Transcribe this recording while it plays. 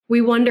we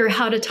wonder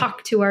how to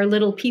talk to our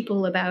little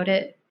people about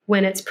it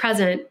when it's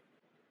present.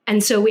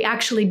 And so we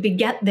actually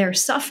beget their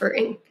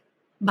suffering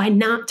by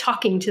not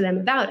talking to them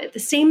about it.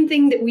 The same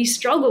thing that we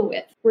struggle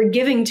with, we're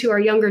giving to our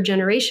younger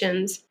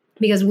generations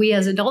because we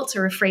as adults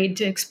are afraid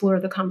to explore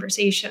the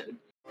conversation.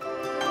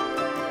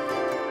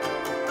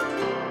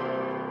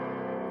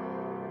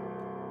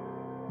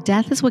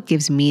 Death is what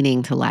gives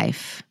meaning to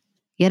life.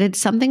 Yet it's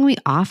something we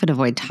often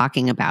avoid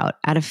talking about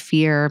out of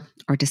fear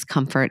or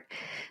discomfort.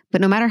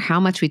 But no matter how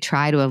much we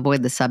try to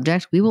avoid the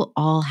subject, we will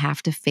all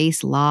have to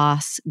face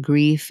loss,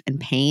 grief, and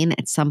pain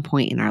at some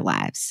point in our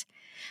lives.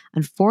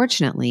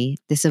 Unfortunately,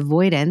 this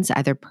avoidance,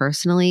 either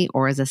personally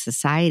or as a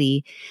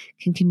society,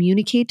 can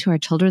communicate to our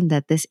children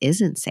that this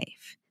isn't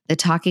safe, that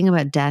talking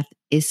about death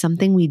is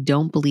something we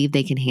don't believe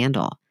they can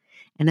handle.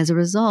 And as a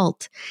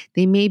result,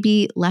 they may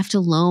be left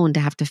alone to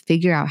have to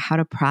figure out how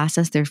to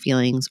process their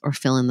feelings or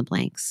fill in the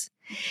blanks.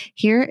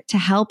 Here to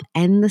help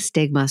end the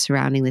stigma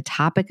surrounding the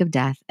topic of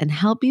death and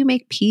help you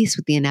make peace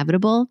with the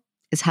inevitable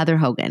is Heather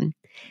Hogan.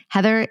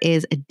 Heather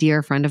is a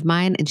dear friend of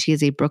mine, and she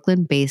is a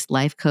Brooklyn-based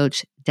life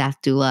coach, death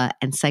doula,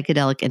 and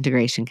psychedelic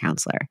integration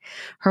counselor.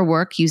 Her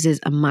work uses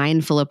a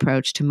mindful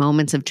approach to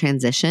moments of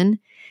transition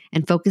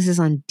and focuses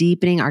on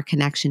deepening our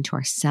connection to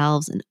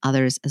ourselves and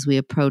others as we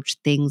approach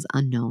things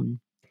unknown.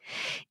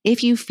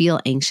 If you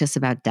feel anxious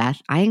about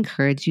death, I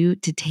encourage you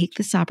to take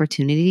this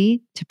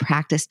opportunity to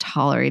practice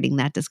tolerating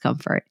that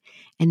discomfort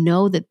and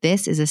know that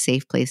this is a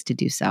safe place to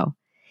do so.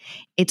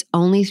 It's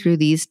only through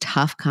these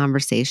tough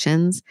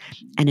conversations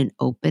and an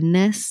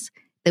openness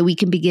that we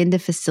can begin to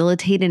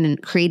facilitate and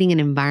creating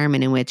an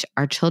environment in which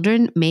our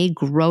children may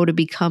grow to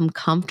become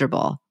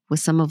comfortable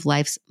with some of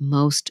life's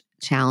most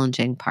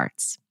challenging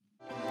parts.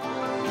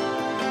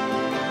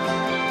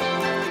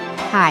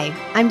 Hi,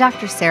 I'm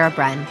Dr. Sarah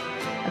Bren,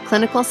 a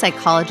clinical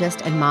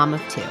psychologist and mom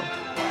of two.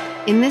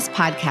 In this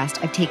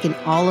podcast, I've taken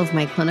all of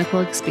my clinical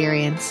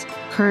experience,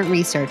 current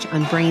research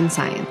on brain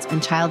science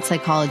and child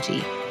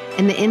psychology,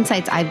 and the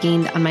insights I've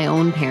gained on my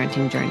own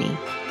parenting journey,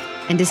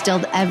 and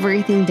distilled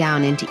everything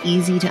down into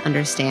easy to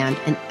understand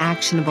and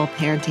actionable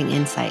parenting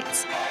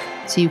insights,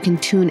 so you can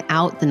tune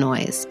out the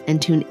noise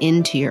and tune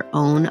into your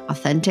own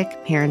authentic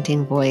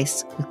parenting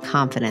voice with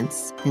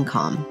confidence and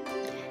calm.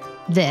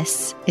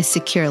 This is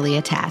Securely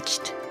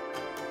Attached.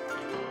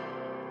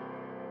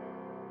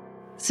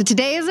 So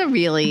today is a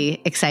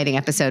really exciting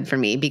episode for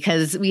me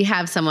because we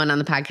have someone on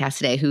the podcast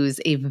today who's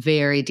a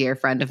very dear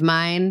friend of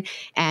mine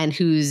and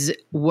whose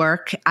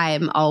work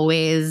I'm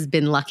always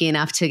been lucky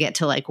enough to get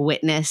to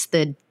witness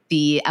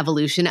the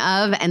evolution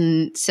of.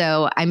 And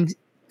so I'm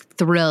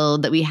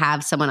thrilled that we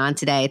have someone on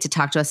today to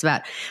talk to us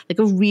about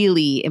a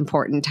really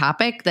important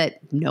topic that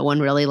no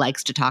one really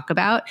likes to talk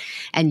about.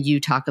 And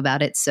you talk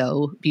about it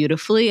so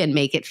beautifully and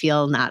make it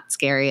feel not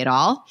scary at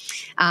all.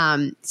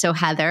 So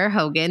Heather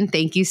Hogan,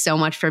 thank you so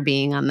much for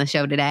being on the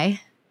show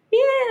today.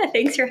 Yeah,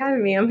 thanks for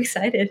having me. I'm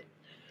excited.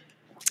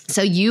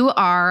 So you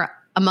are,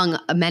 among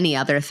many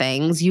other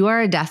things, you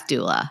are a death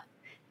doula.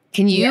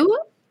 Can you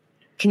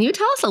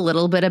tell us a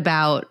little bit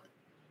about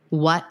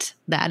what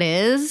that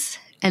is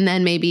and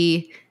then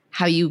maybe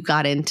how you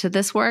got into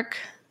this work?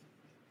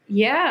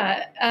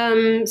 Yeah.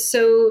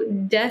 So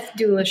death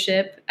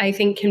doulaship, I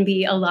think, can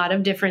be a lot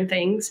of different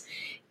things.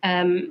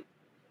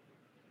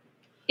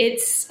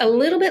 It's a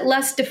little bit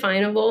less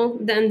definable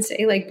than,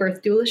 say,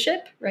 birth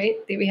doulaship, right?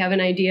 That we have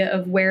an idea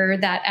of where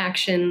that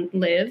action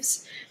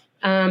lives.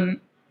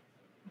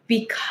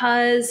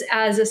 Because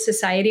as a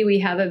society, we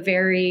have a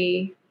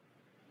very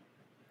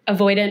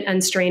avoidant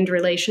and strained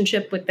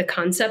relationship with the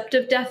concept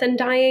of death and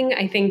dying.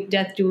 I think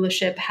death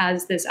doulaship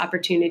has this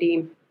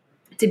opportunity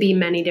to be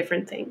many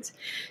different things.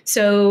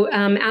 So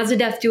as a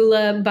death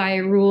doula, by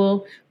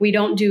rule, we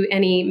don't do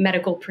any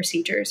medical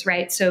procedures,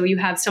 right? So you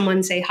have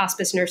someone, say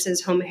hospice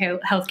nurses, home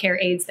healthcare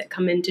aides that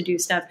come in to do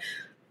stuff.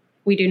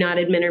 We do not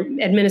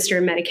administer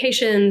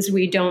medications.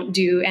 We don't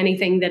do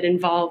anything that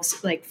involves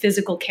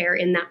physical care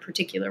in that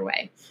particular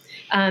way.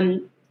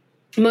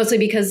 Mostly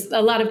because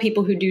a lot of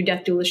people who do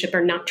death doulaship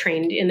are not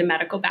trained in the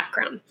medical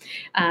background.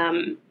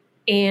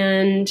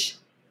 And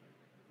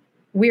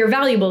we are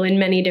valuable in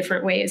many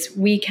different ways.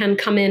 We can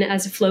come in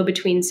as a flow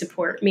between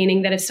support,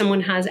 meaning that if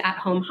someone has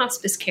at-home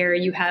hospice care,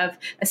 you have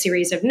a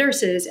series of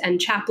nurses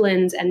and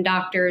chaplains and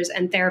doctors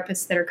and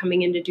therapists that are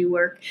coming in to do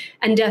work,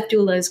 and death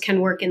doulas can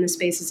work in the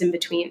spaces in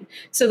between.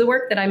 So the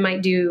work that I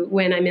might do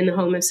when I'm in the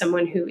home of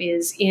someone who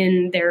is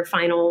in their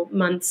final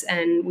months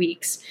and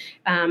weeks,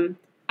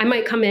 I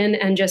might come in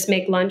and just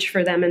make lunch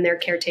for them and their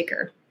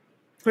caretaker,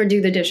 or do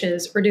the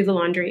dishes, or do the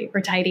laundry,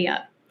 or tidy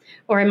up.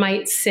 Or I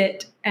might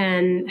sit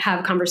and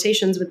have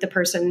conversations with the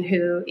person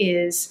who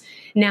is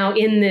now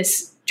in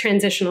this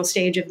transitional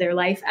stage of their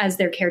life as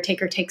their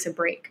caretaker takes a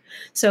break.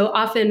 So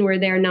often we're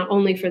there not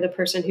only for the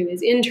person who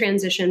is in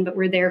transition, but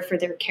we're there for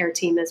their care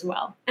team as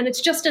well. And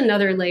it's just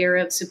another layer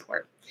of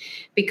support,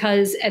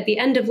 because at the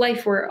end of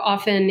life, we're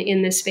often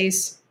in this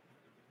space.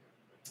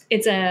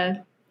 It's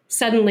a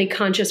suddenly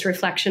conscious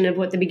reflection of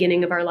what the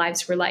beginning of our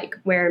lives were like,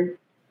 where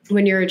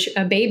when you're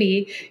a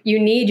baby, you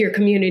need your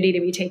community to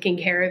be taking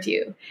care of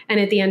you. And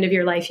at the end of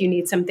your life, you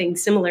need something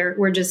similar.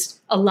 We're just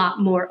a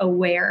lot more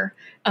aware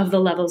of the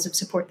levels of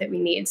support that we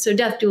need. So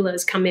death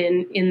doulas come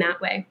in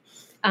that way.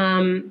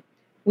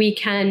 We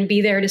can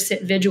be there to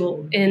sit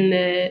vigil in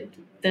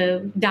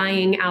the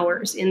dying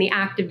hours, in the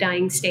active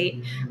dying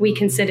state. We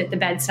can sit at the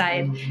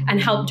bedside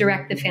and help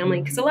direct the family,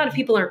 because a lot of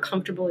people aren't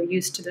comfortable or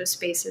used to those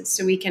spaces.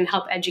 So we can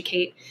help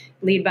educate,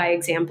 lead by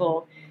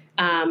example,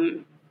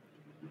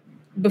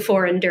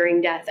 before and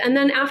during death. And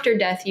then after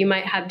death, you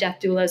might have death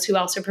doulas who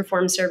also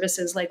perform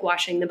services like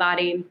washing the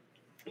body,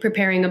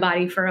 preparing a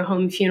body for a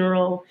home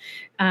funeral.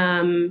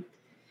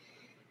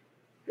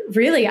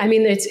 Really, I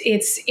mean,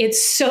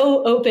 it's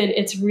so open.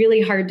 It's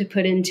really hard to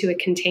put into a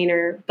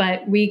container,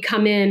 but we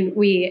come in,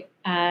 we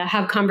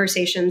have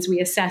conversations, we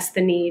assess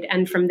the need.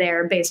 And from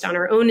there, based on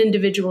our own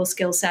individual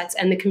skill sets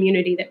and the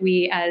community that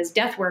we as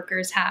death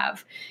workers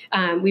have,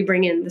 we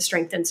bring in the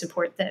strength and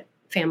support that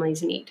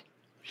families need.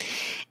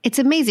 It's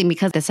amazing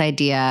because this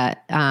idea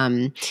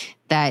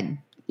that,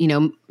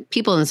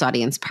 people in this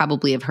audience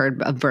probably have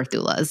heard of birth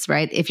doulas,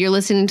 right? If you're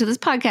listening to this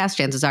podcast,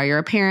 chances are you're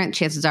a parent.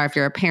 Chances are if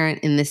you're a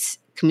parent in this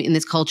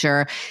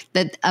culture,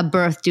 that a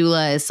birth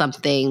doula is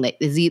something that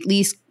is at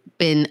least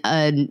been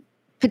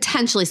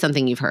potentially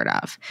something you've heard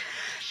of.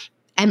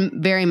 And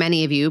very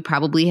many of you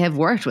probably have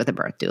worked with a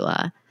birth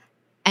doula.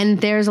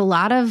 And there's a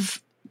lot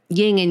of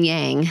yin and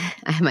yang,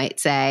 I might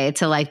say,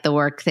 to like the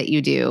work that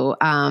you do.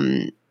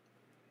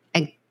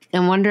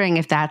 I'm wondering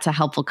if that's a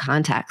helpful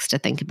context to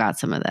think about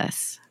some of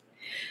this.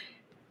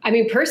 I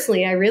mean,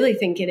 personally, I really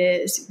think it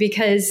is,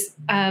 because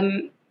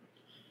I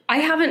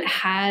haven't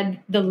had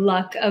the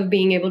luck of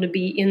being able to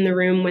be in the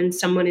room when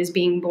someone is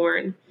being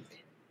born.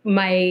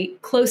 My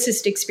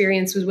closest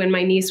experience was when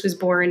my niece was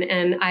born,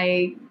 and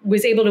I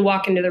was able to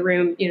walk into the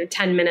room,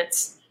 10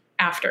 minutes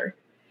after.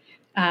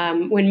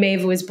 When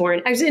Maeve was born.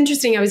 It was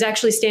interesting. I was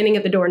actually standing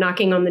at the door,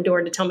 knocking on the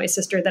door to tell my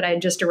sister that I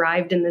had just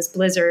arrived in this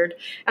blizzard.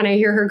 And I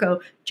hear her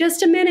go,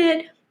 "Just a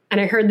minute." And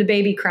I heard the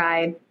baby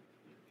cry.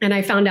 And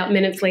I found out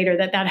minutes later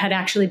that had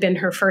actually been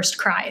her first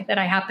cry that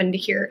I happened to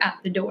hear at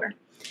the door.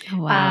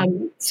 Oh, wow.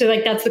 So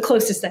that's the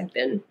closest I've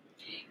been.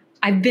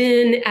 I've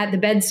been at the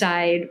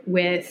bedside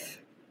with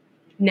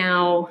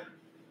now,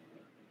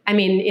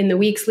 in the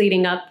weeks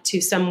leading up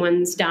to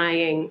someone's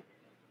dying,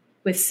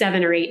 with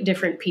 7 or 8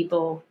 different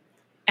people.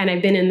 And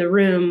I've been in the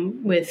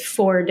room with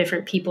 4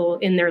 different people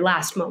in their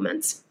last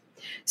moments.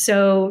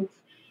 So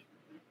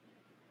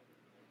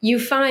you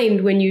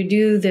find when you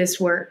do this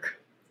work,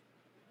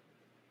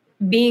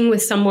 being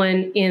with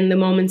someone in the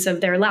moments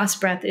of their last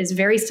breath is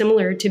very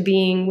similar to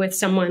being with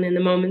someone in the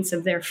moments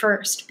of their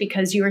first,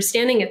 because you are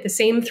standing at the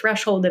same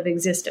threshold of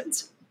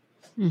existence.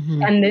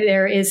 Mm-hmm. And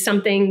there is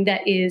something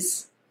that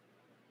is,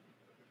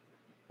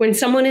 when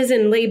someone is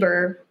in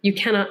labor, you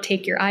cannot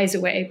take your eyes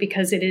away,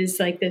 because it is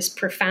like this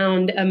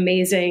profound,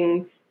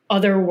 amazing,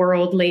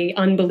 otherworldly,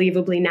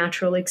 unbelievably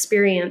natural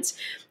experience.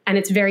 And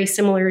it's very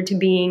similar to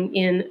being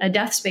in a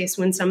death space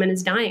when someone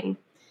is dying.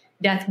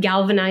 Death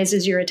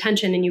galvanizes your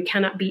attention, and you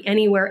cannot be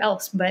anywhere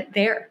else but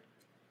there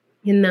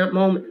in that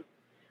moment.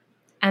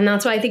 And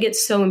that's why I think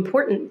it's so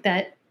important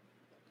that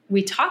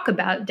we talk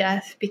about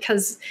death,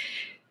 because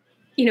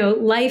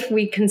life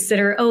we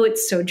consider,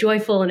 it's so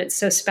joyful and it's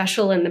so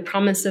special, and the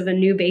promise of a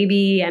new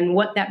baby and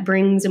what that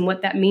brings and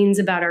what that means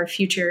about our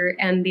future.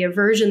 And the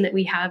aversion that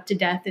we have to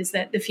death is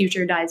that the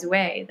future dies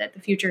away, that the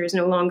future is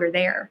no longer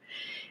there.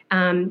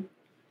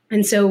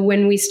 And so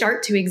when we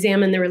start to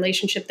examine the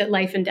relationship that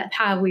life and death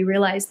have, we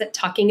realize that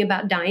talking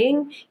about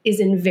dying is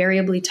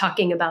invariably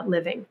talking about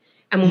living.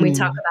 And when we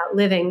talk about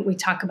living, we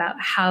talk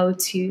about how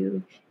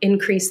to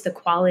increase the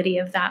quality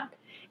of that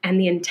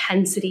and the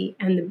intensity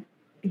and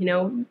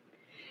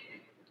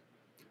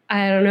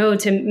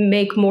to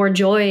make more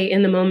joy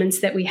in the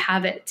moments that we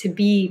have it, to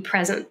be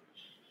present.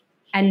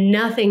 And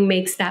nothing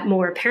makes that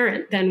more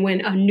apparent than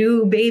when a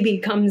new baby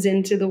comes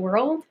into the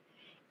world.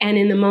 And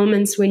in the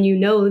moments when you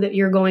know that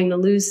you're going to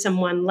lose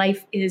someone,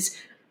 life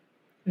is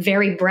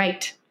very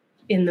bright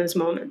in those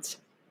moments.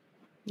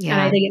 Yeah.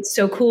 And I think it's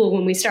so cool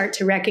when we start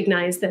to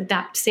recognize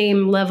that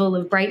same level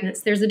of brightness,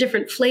 there's a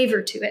different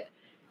flavor to it,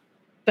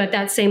 but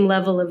that same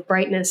level of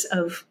brightness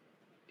of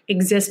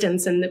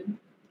existence and the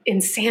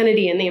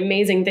insanity and the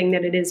amazing thing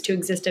that it is to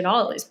exist at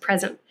all is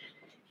present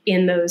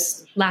in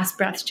those last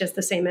breaths, just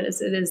the same as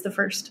it is the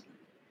first.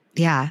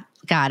 Yeah.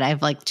 God, I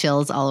have like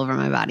chills all over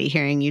my body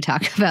hearing you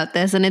talk about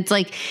this. And it's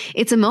like,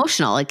 it's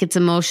emotional. Like it's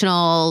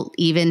emotional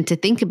even to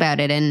think about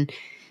it. And,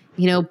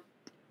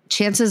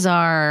 chances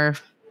are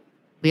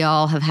we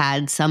all have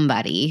had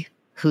somebody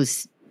who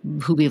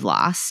we've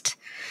lost.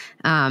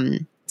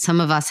 Some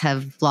of us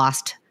have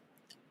lost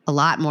a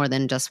lot more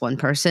than just one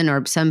person,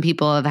 or some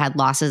people have had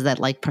losses that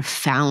like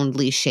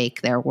profoundly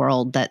shake their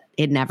world, that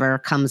it never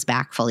comes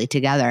back fully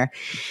together.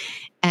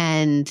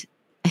 And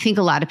I think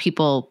a lot of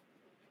people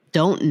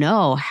don't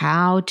know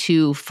how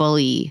to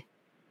fully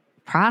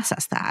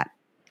process that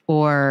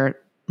or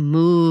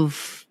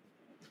move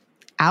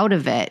out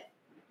of it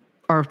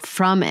or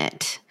from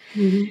it.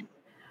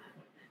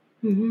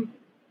 Mm-hmm. Mm-hmm.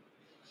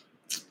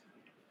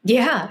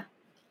 Yeah.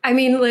 I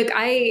mean, like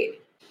I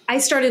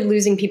started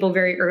losing people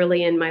very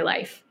early in my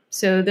life.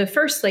 So the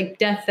first like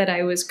death that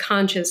I was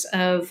conscious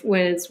of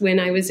was when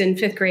I was in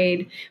 5th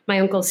grade.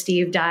 My uncle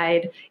Steve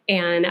died,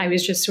 and I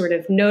was just sort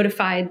of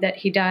notified that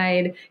he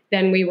died.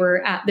 Then we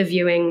were at the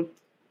viewing,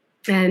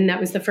 and that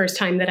was the first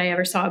time that I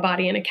ever saw a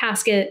body in a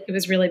casket. It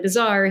was really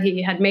bizarre.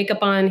 He had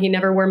makeup on. He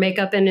never wore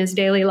makeup in his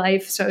daily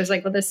life. So I was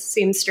like, well, this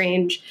seems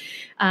strange.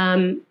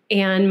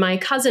 And my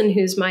cousin,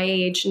 who's my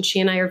age, and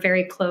she and I are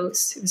very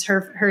close, it was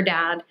her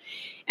dad.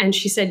 And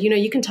she said,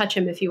 you can touch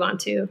him if you want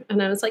to.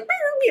 And I was like,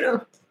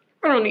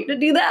 I don't need to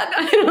do that.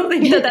 I don't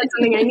think that that's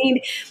something I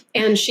need.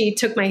 And she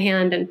took my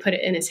hand and put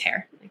it in his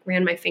hair, like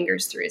ran my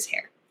fingers through his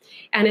hair.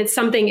 And it's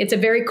a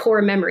very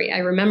core memory. I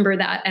remember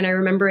that. And I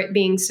remember it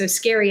being so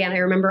scary. And I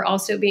remember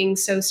also being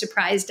so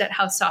surprised at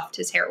how soft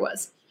his hair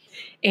was.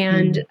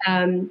 And,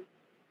 and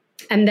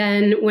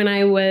then when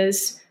I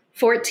was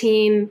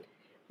 14,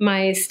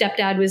 my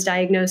stepdad was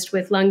diagnosed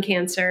with lung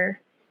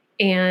cancer,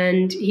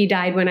 and he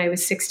died when I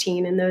was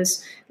 16. And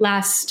those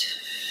last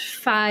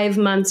 5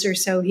 months or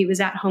so, he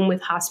was at home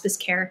with hospice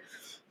care.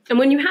 And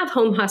when you have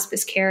home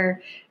hospice care,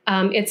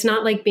 it's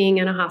not like being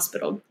in a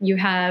hospital. You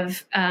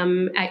have,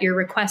 at your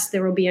request,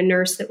 there will be a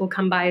nurse that will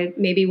come by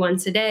maybe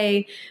once a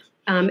day.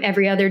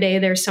 Every other day,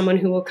 there's someone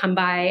who will come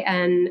by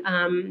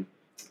and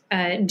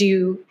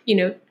do,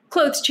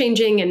 clothes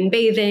changing and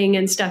bathing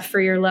and stuff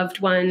for your loved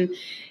one.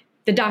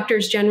 The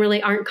doctors generally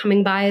aren't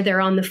coming by.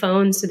 They're on the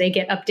phone, so they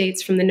get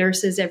updates from the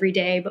nurses every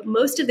day. But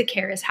most of the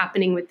care is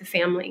happening with the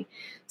family.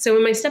 So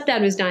when my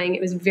stepdad was dying,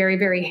 it was very,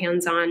 very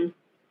hands-on.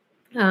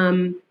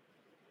 And,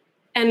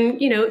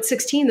 at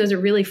 16, those are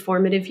really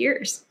formative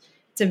years.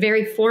 It's a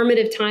very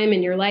formative time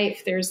in your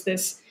life.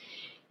 There's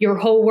your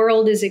whole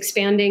world is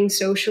expanding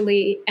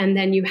socially, and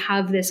then you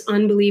have this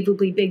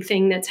unbelievably big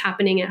thing that's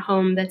happening at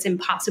home that's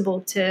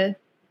impossible to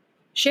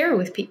share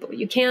with people.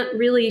 You can't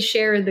really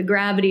share the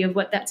gravity of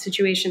what that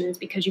situation is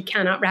because you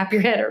cannot wrap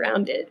your head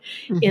around it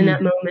in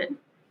that moment.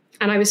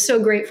 And I was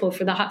so grateful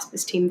for the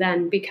hospice team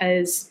then,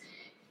 because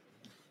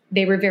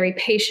they were very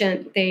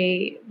patient.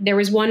 There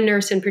was one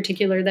nurse in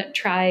particular that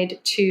tried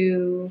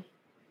to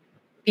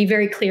be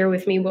very clear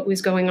with me what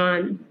was going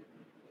on.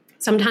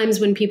 Sometimes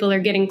when people are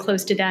getting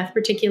close to death,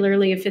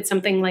 particularly if it's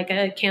something like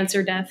a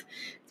cancer death,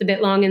 it's a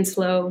bit long and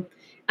slow.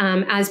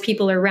 As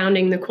people are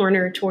rounding the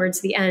corner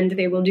towards the end,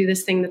 they will do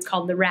this thing that's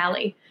called the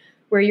rally,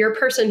 where your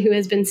person who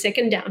has been sick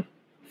and down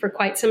for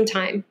quite some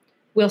time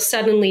will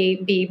suddenly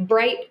be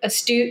bright,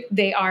 astute.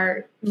 They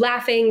are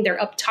laughing, they're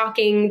up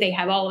talking, they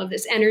have all of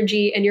this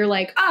energy, and you're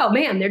like, oh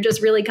man, they're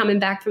just really coming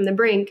back from the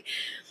brink.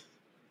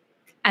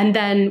 And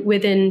then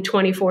within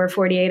 24,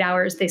 48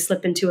 hours, they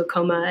slip into a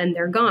coma and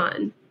they're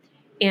gone.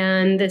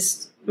 And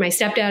my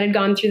stepdad had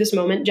gone through this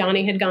moment.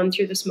 Johnny had gone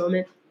through this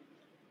moment.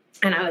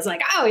 And I was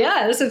like, oh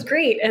yeah, this is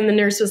great. And the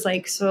nurse was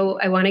like, so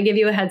I want to give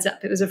you a heads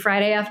up. It was a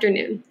Friday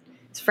afternoon.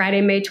 It's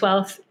Friday, May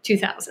 12th,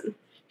 2000.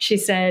 She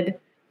said,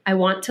 I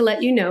want to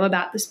let you know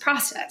about this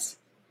process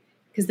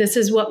because this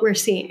is what we're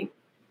seeing.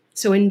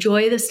 So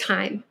enjoy this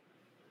time,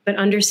 but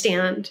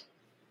understand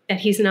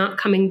that he's not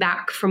coming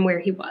back from where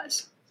he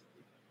was.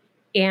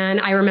 And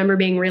I remember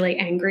being really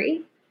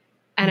angry.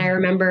 And I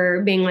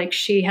remember being like,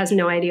 she has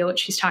no idea what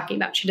she's talking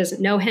about. She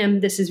doesn't know him.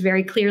 This is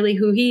very clearly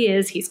who he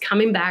is. He's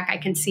coming back. I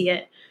can see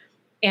it.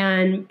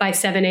 And by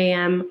 7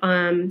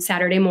 a.m.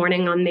 Saturday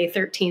morning on May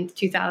 13th,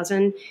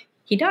 2000,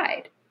 he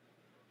died.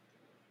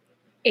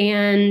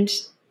 And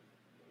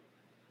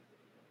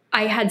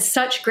I had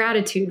such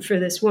gratitude for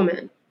this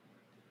woman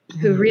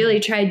who really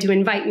tried to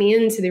invite me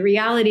into the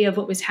reality of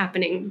what was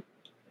happening.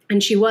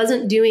 And she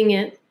wasn't doing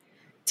it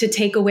to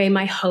take away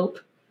my hope.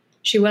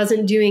 She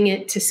wasn't doing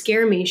it to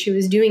scare me. She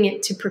was doing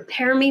it to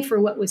prepare me for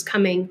what was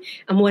coming,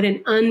 and what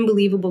an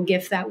unbelievable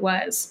gift that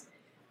was.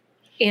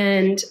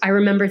 And I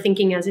remember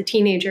thinking as a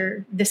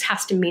teenager, this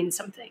has to mean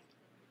something.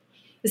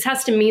 This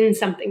has to mean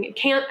something. It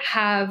can't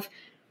have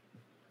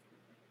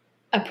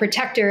a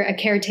protector, a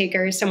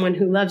caretaker, someone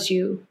who loves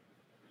you,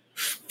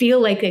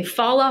 feel like they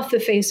fall off the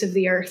face of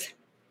the earth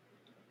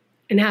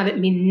and have it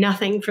mean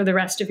nothing for the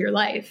rest of your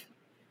life.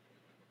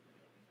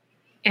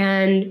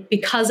 And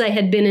because I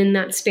had been in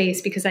that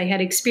space, because I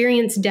had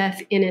experienced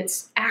death in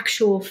its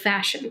actual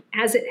fashion,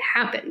 as it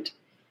happened,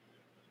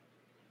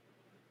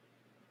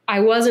 I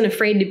wasn't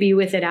afraid to be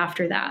with it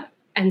after that.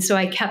 And so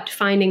I kept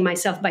finding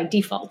myself by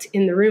default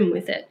in the room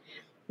with it.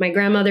 My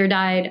grandmother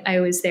died.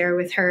 I was there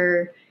with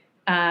her.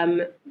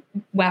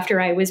 After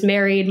I was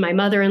married, my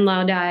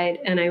mother-in-law died,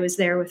 and I was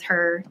there with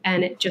her.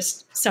 And it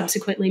just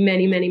subsequently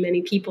many, many,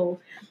 many people.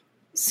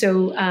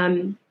 So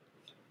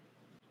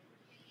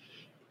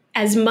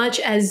as much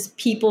as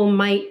people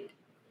might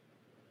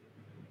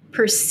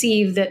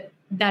perceive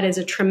that is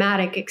a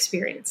traumatic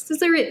experience,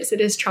 because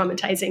it is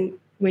traumatizing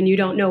when you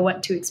don't know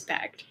what to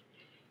expect.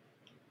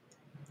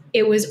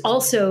 It was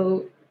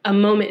also a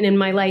moment in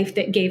my life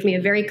that gave me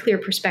a very clear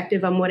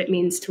perspective on what it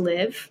means to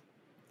live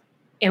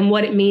and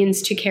what it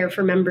means to care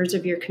for members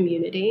of your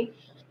community,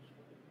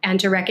 and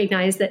to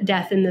recognize that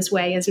death in this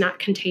way is not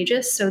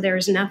contagious. So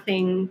there's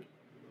nothing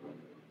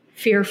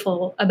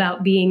fearful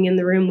about being in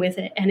the room with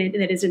it. And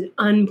it is an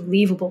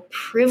unbelievable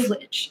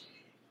privilege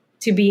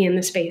to be in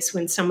the space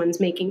when someone's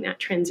making that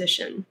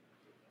transition.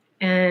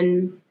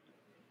 And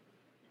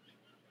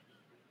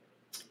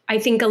I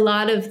think a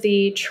lot of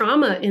the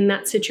trauma in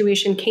that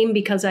situation came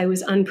because I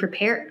was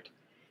unprepared,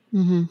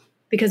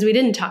 because we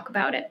didn't talk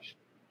about it.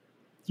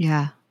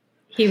 Yeah.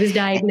 He was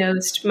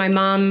diagnosed. My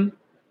mom,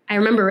 I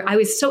remember I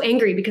was so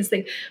angry because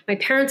my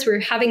parents were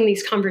having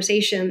these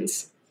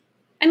conversations.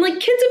 And like,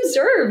 kids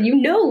observe, you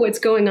know what's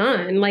going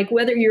on. Like,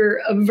 whether you're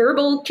a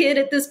verbal kid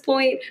at this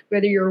point,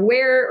 whether you're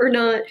aware or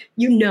not,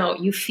 you know,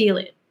 you feel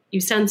it.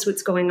 You sense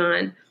what's going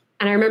on.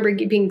 And I remember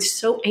being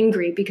so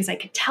angry because I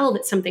could tell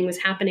that something was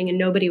happening and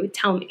nobody would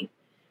tell me.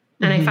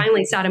 And I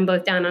finally sat them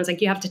both down. And I was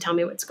like, you have to tell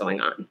me what's going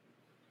on.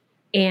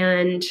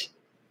 And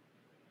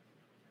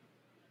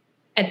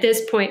at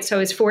this point, so I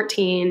was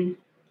 14,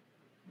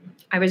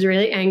 I was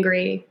really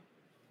angry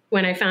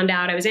when I found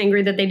out. I was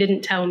angry that they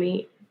didn't tell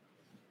me.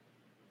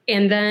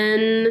 And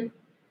then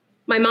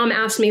my mom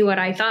asked me what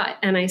I thought.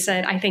 And I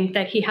said, I think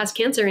that he has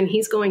cancer and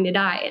he's going to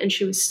die. And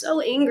she was so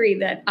angry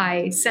that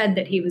I said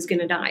that he was going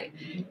to die.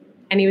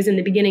 And he was in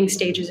the beginning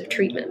stages of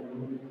treatment.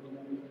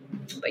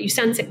 But you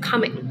sense it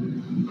coming.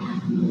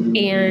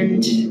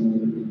 And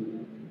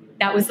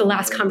that was the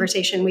last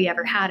conversation we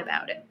ever had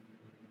about it.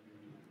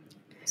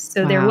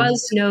 So there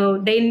was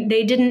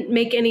they didn't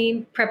make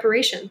any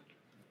preparation.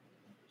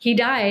 He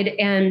died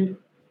and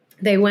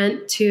they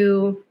went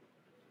to,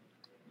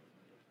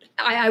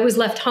 I was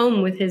left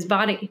home with his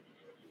body.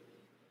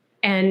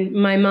 And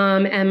my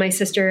mom and my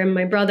sister and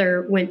my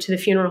brother went to the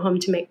funeral home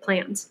to make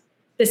plans.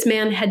 This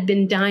man had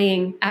been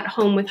dying at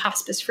home with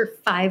hospice for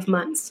 5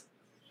 months.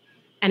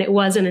 And it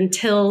wasn't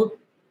until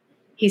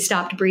he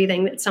stopped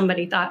breathing that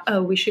somebody thought,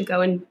 oh, we should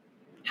go and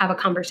have a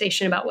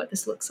conversation about what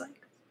this looks like.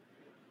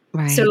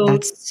 Right. So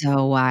that's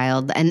so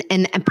wild and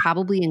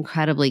probably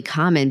incredibly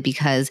common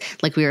because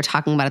like we were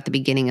talking about at the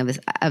beginning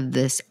of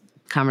this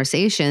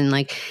conversation,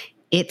 like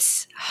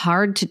it's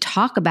hard to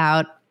talk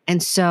about.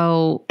 And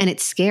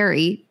it's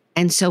scary.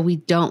 And so we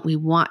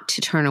want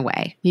to turn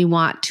away. We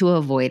want to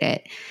avoid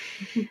it.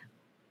 Mm-hmm.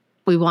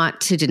 We want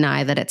to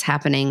deny that it's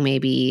happening,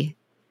 maybe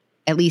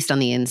at least on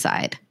the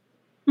inside.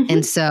 Mm-hmm.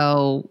 And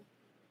so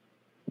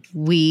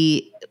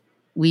we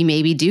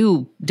maybe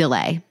do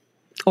delay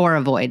or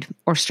avoid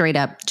or straight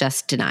up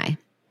just deny.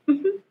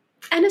 Mm-hmm.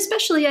 And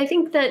especially I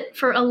think that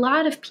for a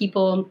lot of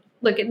people,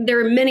 look, there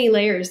are many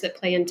layers that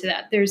play into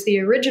that. There's the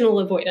original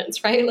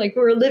avoidance, right? Like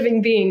we're a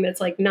living being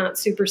that's like not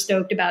super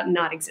stoked about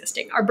not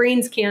existing. Our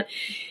brains can't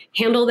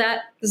handle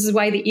that. This is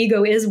why the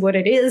ego is what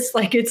it is.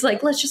 Like, it's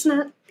like, let's just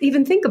not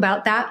even think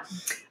about that.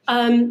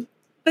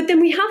 But then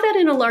we have that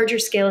in a larger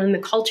scale in the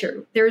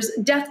culture. There's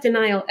death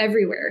denial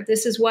everywhere.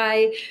 This is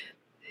why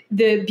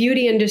the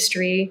beauty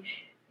industry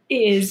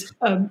is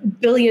a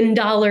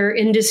billion-dollar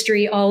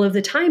industry all of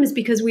the time, is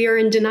because we are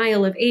in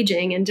denial of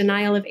aging, and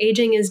denial of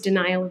aging is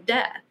denial of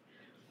death.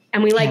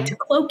 And we like to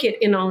cloak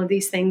it in all of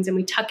these things, and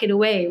we tuck it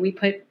away. We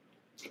put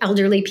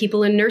elderly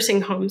people in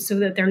nursing homes so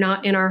that they're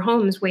not in our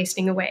homes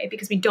wasting away,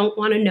 because we don't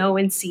want to know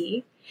and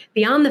see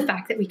beyond the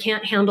fact that we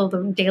can't handle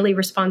the daily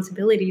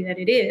responsibility that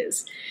it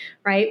is,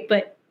 right?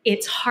 But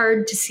it's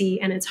hard to see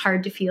and it's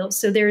hard to feel.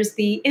 So there's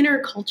the inner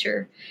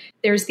culture,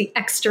 there's the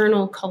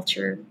external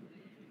culture.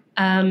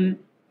 And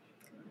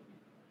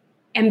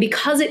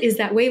because it is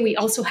that way, we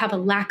also have a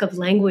lack of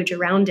language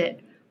around it.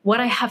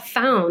 What I have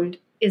found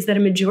is that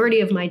a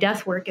majority of my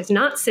death work is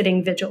not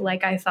sitting vigil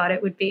like I thought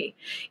it would be.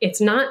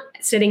 It's not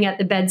sitting at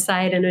the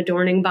bedside and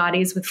adorning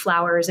bodies with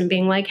flowers and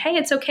being like, hey,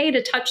 it's okay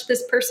to touch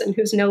this person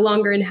who's no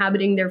longer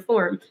inhabiting their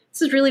form.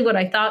 This is really what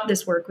I thought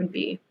this work would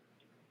be.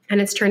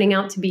 And it's turning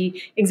out to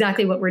be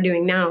exactly what we're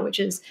doing now, which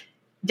is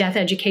death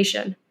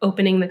education,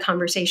 opening the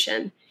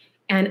conversation.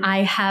 And I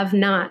have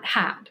not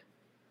had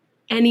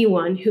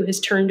anyone who has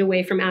turned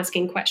away from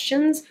asking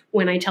questions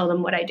when I tell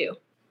them what I do.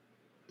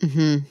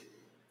 Mm-hmm.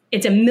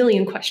 It's a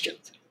million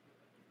questions.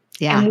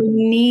 Yeah. And we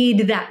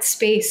need that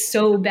space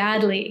so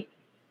badly.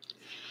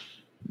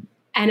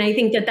 And I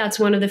think that that's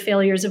one of the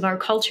failures of our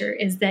culture,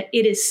 is that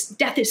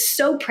death is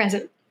so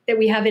present that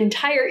we have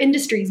entire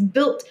industries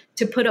built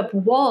to put up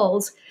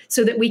walls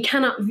so that we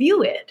cannot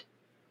view it.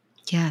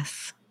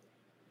 Yes.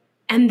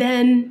 And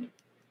then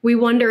we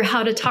wonder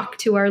how to talk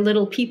to our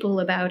little people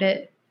about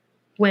it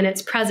when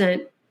it's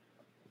present.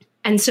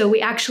 And so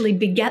we actually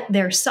beget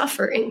their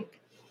suffering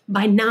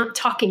by not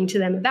talking to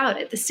them about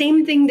it. The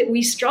same thing that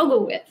we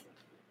struggle with,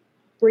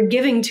 we're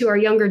giving to our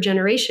younger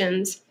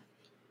generations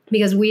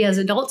because we as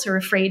adults are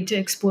afraid to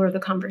explore the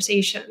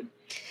conversation.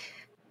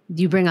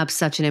 You bring up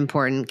such an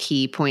important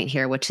key point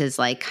here, which is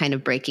like kind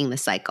of breaking the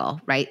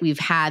cycle, right? We've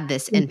had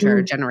this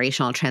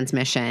intergenerational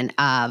transmission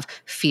of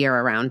fear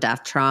around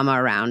death,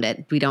 trauma around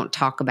it. We don't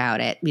talk about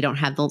it. We don't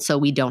have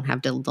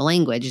the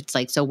language. It's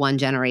like, so one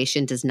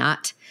generation does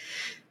not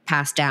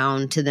pass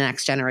down to the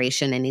next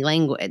generation any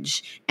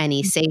language,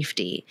 any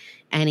safety,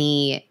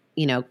 any,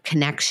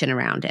 connection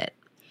around it.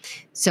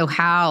 So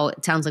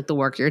it sounds like the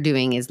work you're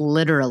doing is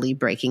literally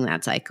breaking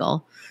that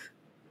cycle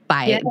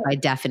by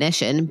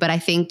definition. But I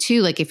think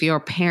too, like if you're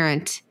a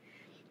parent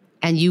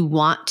and you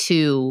want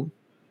to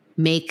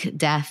make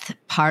death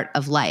part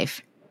of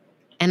life.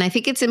 And I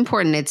think it's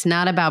important. It's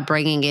not about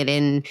bringing it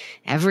in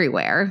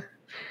everywhere,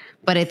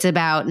 but it's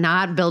about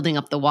not building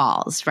up the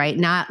walls, right?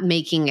 Not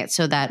making it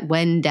so that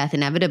when death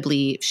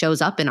inevitably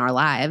shows up in our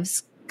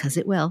lives, because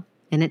it will,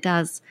 and it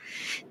does,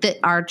 that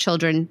our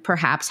children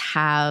perhaps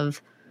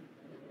have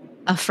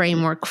a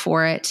framework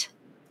for it,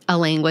 a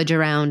language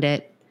around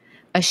it,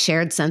 a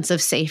shared sense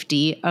of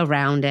safety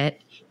around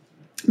it.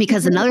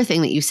 Because another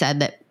thing that you said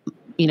that,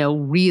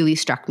 really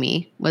struck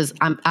me was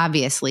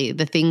obviously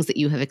the things that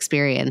you have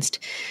experienced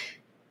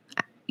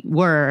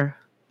were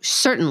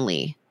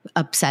certainly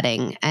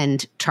upsetting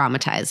and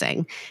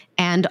traumatizing,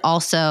 and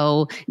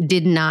also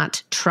did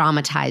not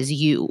traumatize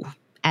you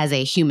as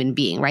a human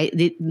being, right?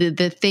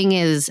 The thing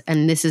is,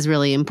 and this is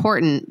really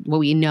important, what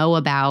we know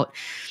about,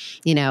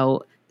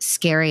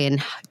 scary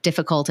and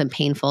difficult and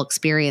painful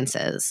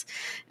experiences,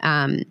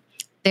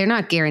 they're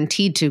not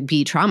guaranteed to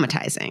be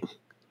traumatizing.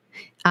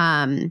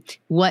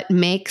 What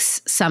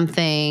makes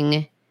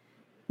something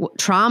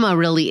trauma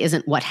really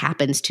isn't what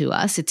happens to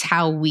us. It's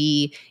how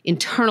we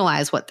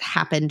internalize what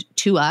happened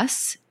to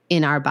us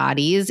in our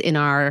bodies, in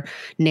our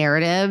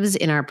narratives,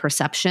 in our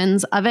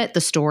perceptions of it,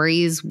 the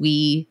stories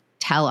we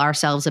tell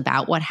ourselves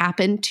about what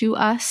happened to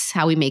us,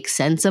 how we make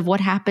sense of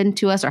what happened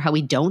to us, or how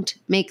we don't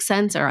make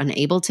sense or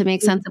unable to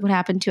make sense of what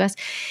happened to us.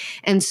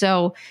 And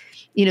so,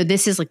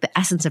 this is like the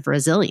essence of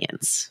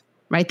resilience,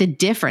 right? The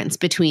difference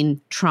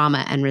between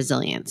trauma and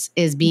resilience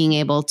is being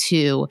able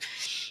to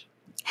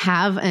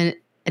have an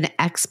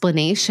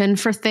explanation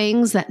for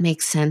things that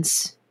make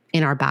sense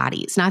in our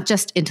bodies, not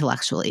just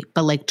intellectually,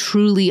 but like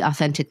truly,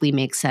 authentically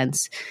make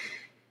sense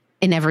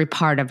in every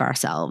part of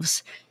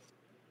ourselves.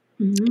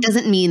 Mm-hmm. It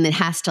doesn't mean that it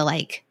has to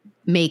like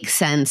make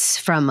sense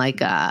from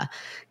like a,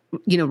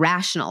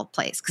 rational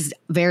place, because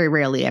very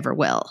rarely ever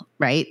will,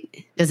 right?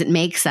 Does it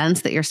make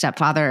sense that your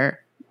stepfather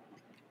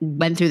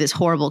went through this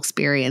horrible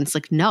experience?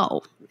 Like,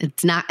 no,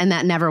 it's not. And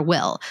that never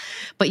will.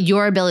 But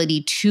your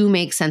ability to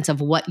make sense of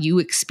what you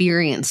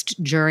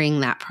experienced during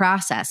that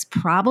process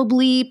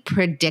probably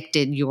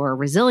predicted your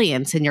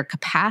resilience and your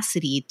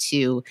capacity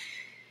to,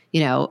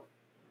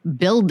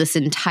 build this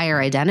entire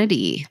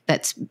identity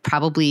that's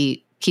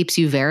probably keeps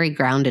you very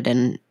grounded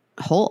and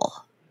whole.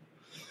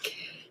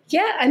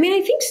 Yeah, I mean,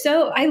 I think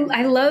so.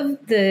 I love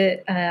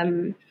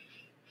the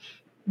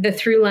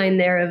through line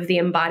there of the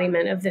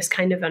embodiment of this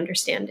kind of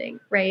understanding,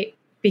 right?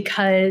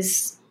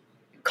 Because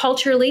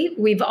culturally,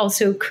 we've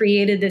also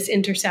created this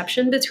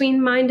interception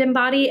between mind and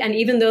body. And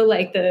even though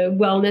like the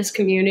wellness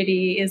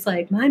community is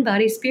like mind,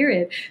 body,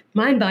 spirit,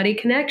 mind, body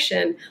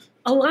connection,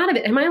 a lot of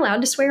it, am I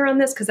allowed to swear on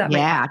this?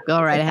 Yeah,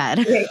 go right ahead.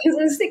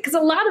 Because a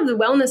lot of the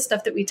wellness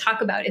stuff that we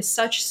talk about is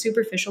such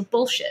superficial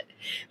bullshit,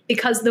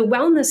 because the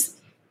wellness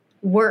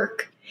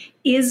work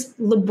is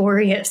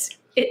laborious.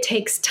 It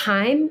takes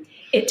time.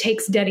 It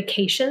takes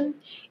dedication.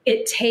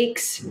 It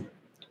takes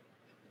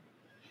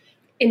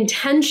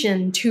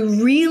intention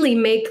to really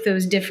make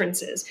those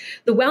differences.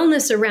 The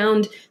wellness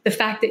around the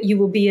fact that you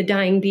will be a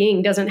dying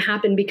being doesn't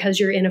happen because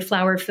you're in a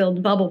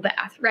flower-filled bubble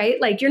bath, right?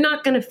 Like, you're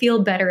not going to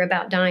feel better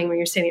about dying when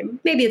you're sitting.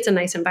 Maybe it's a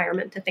nice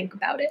environment to think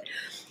about it.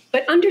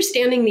 But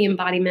understanding the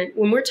embodiment,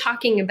 when we're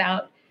talking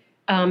about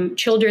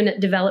children at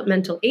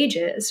developmental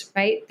ages,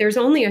 right? There's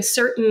only a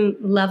certain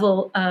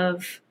level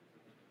of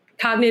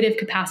cognitive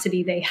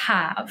capacity they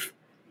have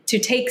to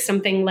take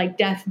something like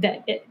death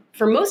that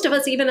for most of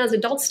us, even as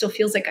adults, still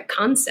feels like a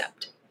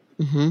concept,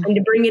 and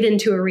to bring it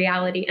into a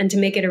reality and to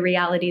make it a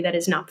reality that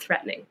is not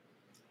threatening.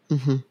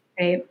 Mm-hmm.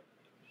 Right?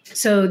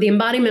 So the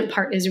embodiment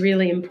part is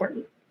really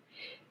important.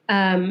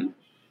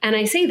 And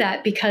I say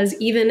that because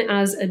even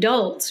as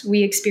adults,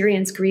 we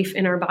experience grief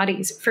in our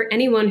bodies. For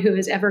anyone who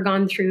has ever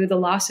gone through the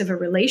loss of a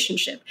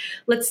relationship,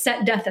 let's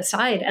set death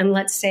aside and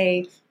let's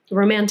say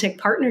romantic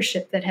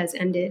partnership that has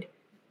ended.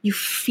 You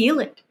feel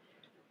it.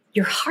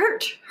 Your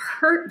heart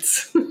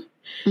hurts.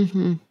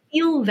 Mm-hmm.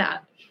 Feel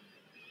that.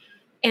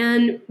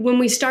 And when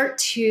we start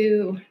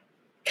to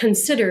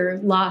consider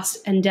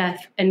loss and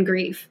death and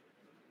grief,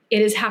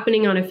 it is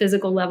happening on a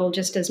physical level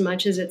just as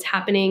much as it's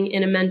happening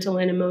in a mental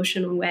and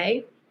emotional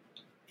way.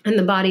 And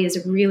the body is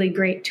a really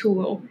great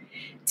tool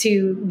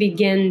to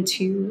begin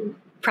to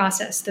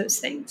process those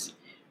things,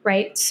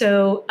 right?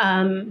 So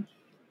I'll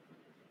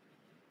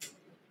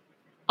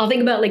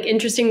think about like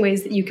interesting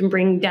ways that you can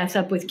bring death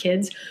up with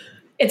kids.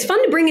 It's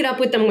fun to bring it up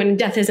with them when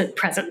death isn't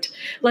present.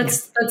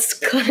 Let's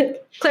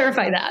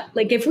clarify that.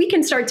 Like, if we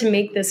can start to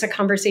make this a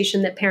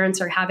conversation that parents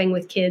are having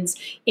with kids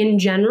in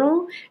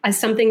general as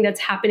something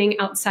that's happening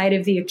outside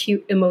of the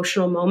acute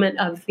emotional moment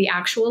of the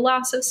actual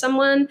loss of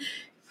someone,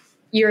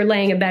 you're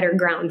laying a better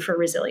ground for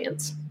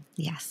resilience.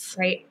 Yes.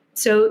 Right?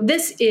 So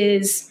this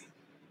is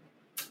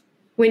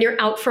when you're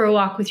out for a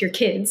walk with your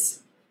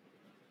kids,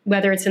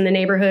 whether it's in the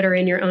neighborhood or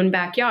in your own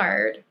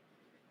backyard,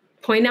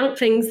 point out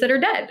things that are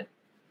dead.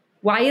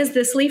 Why is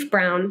this leaf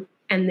brown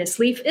and this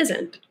leaf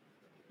isn't?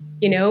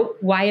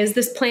 Why is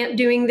this plant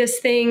doing this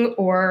thing?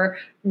 Or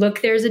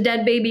look, there's a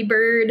dead baby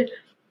bird.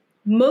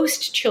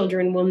 Most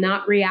children will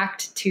not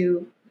react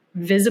to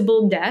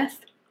visible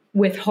death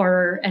with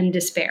horror and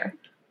despair.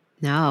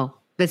 No.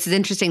 This is an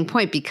interesting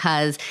point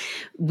because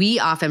we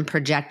often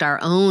project our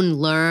own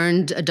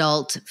learned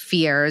adult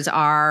fears,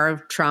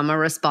 our trauma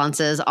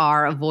responses,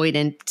 our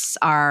avoidance,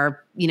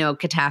 our,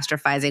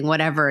 catastrophizing,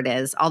 whatever it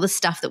is, all the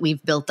stuff that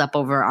we've built up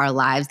over our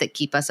lives that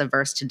keep us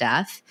averse to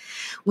death.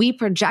 We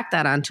project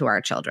that onto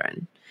our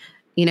children,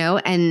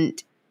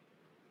 and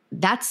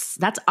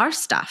that's our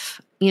stuff.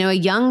 A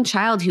young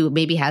child who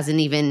maybe hasn't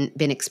even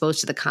been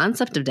exposed to the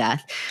concept of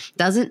death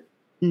doesn't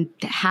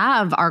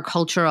have our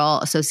cultural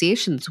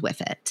associations with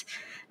it.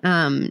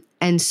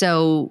 And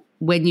so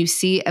when you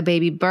see a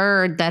baby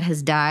bird that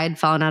has died,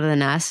 fallen out of the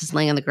nest, is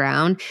laying on the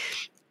ground,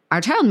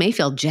 our child may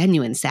feel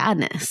genuine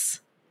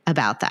sadness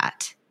about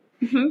that,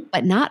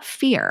 but not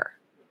fear.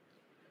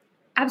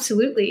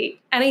 Absolutely.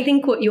 And I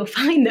think what you'll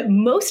find that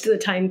most of the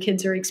time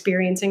kids are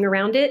experiencing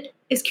around it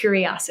is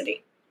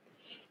curiosity.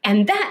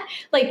 And that,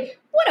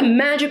 what a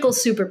magical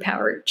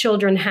superpower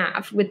children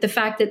have with the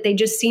fact that they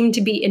just seem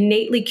to be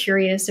innately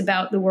curious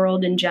about the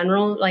world in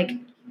general. Like,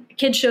 a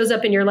kid shows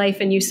up in your life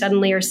and you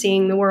suddenly are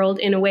seeing the world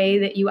in a way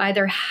that you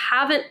either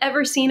haven't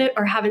ever seen it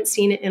or haven't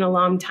seen it in a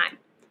long time.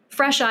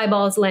 Fresh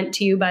eyeballs lent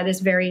to you by this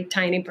very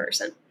tiny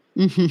person.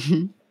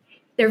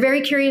 They're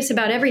very curious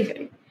about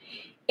everything.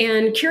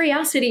 And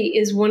curiosity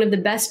is one of the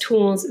best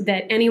tools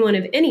that anyone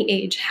of any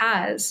age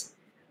has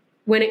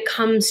when it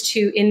comes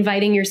to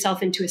inviting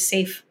yourself into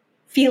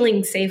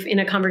feeling safe in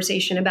a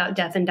conversation about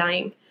death and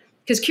dying.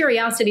 Because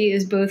curiosity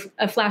is both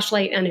a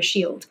flashlight and a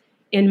shield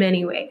in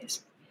many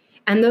ways.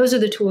 And those are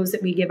the tools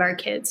that we give our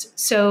kids.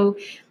 So,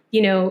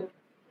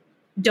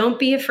 don't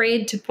be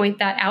afraid to point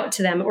that out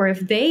to them. Or if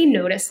they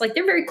notice,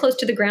 they're very close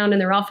to the ground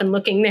and they're often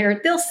looking there,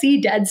 they'll see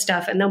dead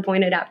stuff and they'll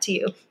point it out to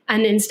you.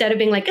 And instead of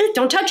being like,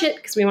 don't touch it,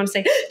 because we want to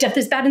say death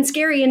is bad and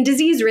scary and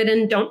disease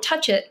ridden, don't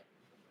touch it.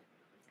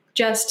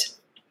 Just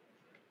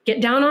get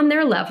down on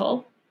their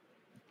level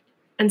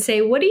and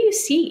say, what do you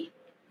see?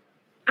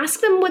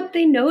 Ask them what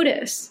they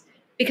notice,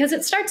 because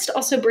it starts to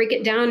also break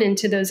it down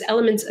into those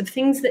elements of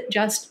things that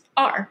just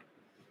are.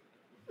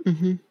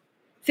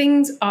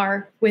 Things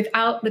are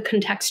without the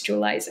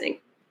contextualizing.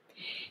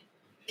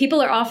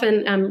 People are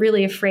often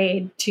really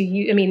afraid to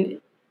use,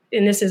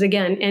 and this is,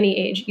 again, any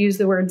age, use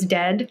the words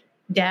dead,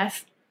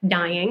 death,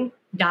 dying,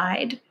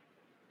 died.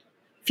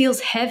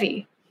 Feels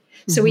heavy.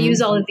 So we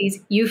use all of these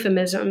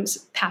euphemisms,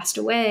 passed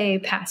away,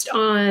 passed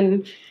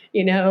on,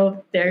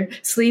 they're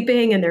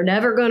sleeping and they're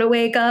never going to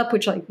wake up,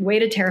 which way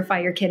to terrify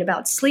your kid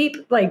about sleep.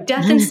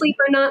 Death and sleep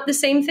are not the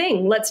same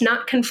thing. Let's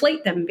not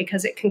conflate them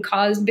because it can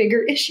cause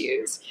bigger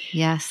issues.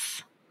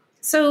 Yes.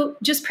 So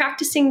just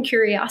practicing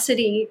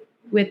curiosity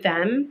with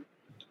them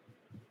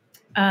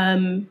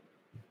and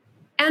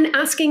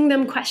asking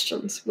them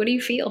questions. What do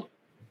you feel?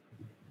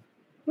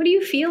 What do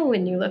you feel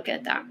when you look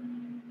at that?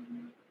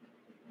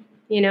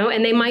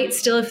 And they might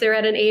still, if they're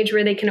at an age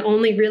where they can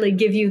only really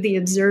give you the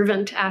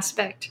observant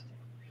aspect,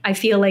 I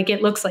feel like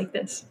it looks like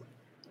this,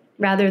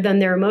 rather than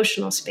their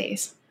emotional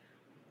space.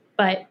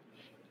 But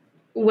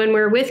when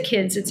we're with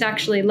kids, it's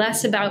actually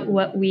less about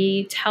what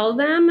we tell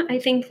them, I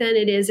think, than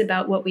it is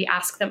about what we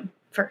ask them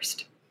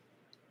first.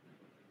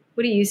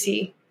 What do you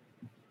see?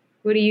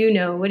 What do you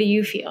know? What do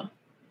you feel?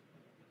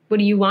 What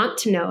do you want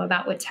to know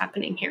about what's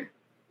happening here?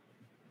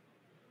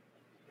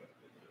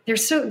 They're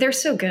so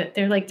good.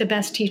 They're the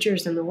best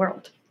teachers in the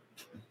world.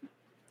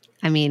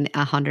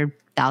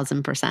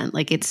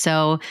 100,000%. It's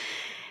so,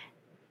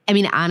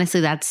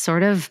 honestly, that's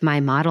sort of my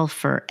model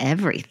for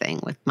everything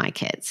with my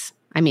kids.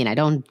 I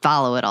don't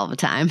follow it all the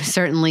time.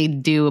 Certainly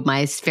do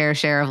my fair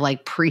share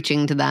of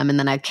preaching to them. And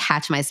then I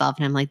catch myself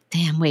and I'm like,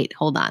 damn, wait,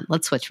 hold on.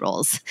 Let's switch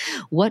roles.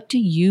 What do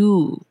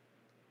you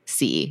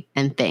see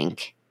and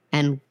think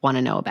and want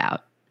to know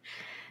about?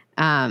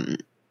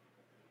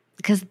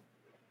 Because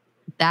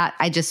that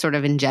I just sort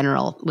of in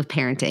general with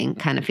parenting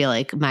kind of feel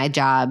like my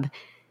job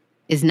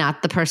is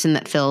not the person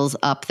that fills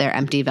up their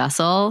empty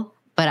vessel,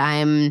 but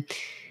I'm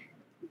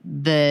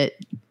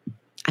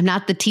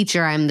not the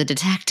teacher, I'm the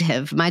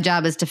detective. My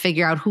job is to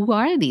figure out who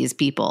are these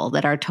people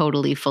that are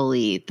totally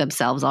fully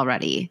themselves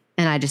already,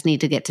 and I just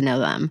need to get to know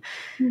them.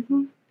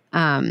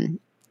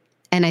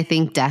 And I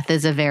think death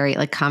is a very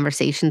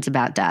conversations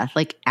about death,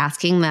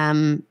 asking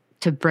them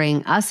to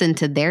bring us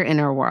into their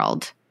inner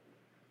world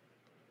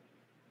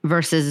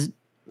versus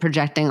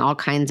projecting all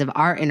kinds of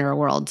our inner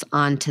worlds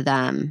onto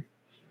them.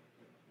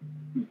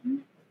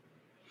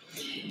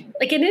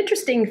 An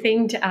interesting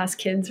thing to ask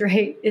kids,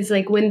 right, is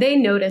when they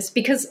notice,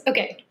 because,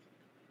 okay,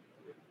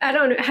 I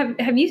don't know,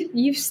 have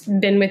you've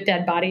been with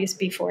dead bodies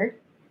before?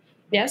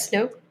 Yes?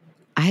 No?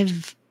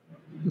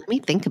 Let me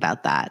think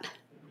about that.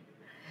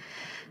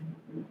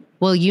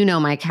 Well,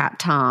 my cat,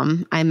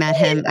 Tom. I met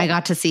him. I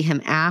got to see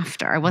him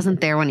after. I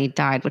wasn't there when he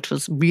died, which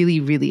was really,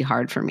 really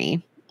hard for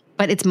me.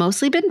 But it's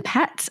mostly been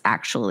pets,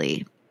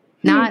 actually.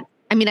 Not,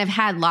 I've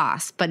had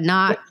loss, but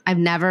I've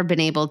never been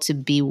able to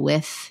be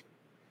with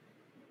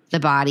the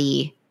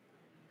body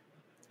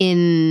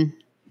in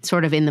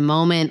sort of in the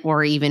moment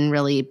or even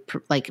really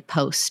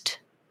post.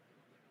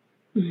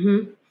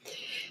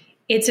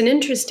 It's an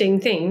interesting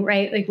thing,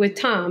 right? With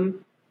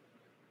Tom.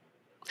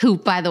 who,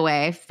 by the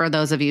way, for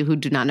those of you who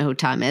do not know who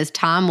Tom is,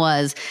 Tom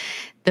was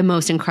the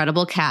most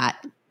incredible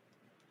cat,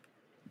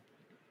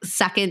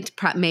 second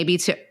maybe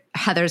to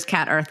Heather's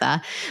cat,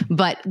 Eartha.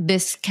 But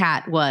this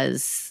cat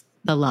was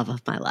the love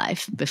of my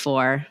life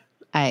before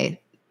I,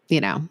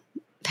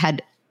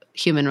 had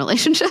human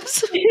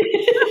relationships. He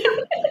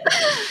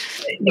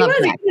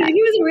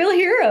was a real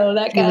hero,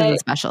 that guy. He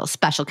was a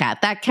special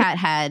cat. That cat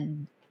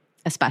had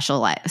a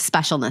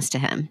specialness to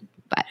him.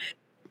 But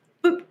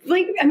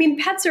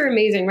pets are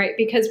amazing, right?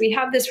 Because we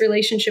have this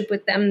relationship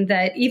with them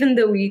that even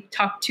though we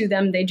talk to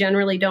them, they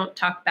generally don't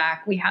talk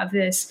back. We have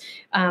this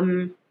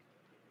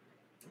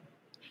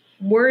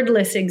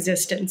wordless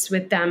existence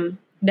with them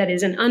that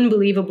is an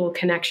unbelievable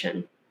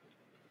connection.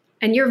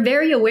 And you're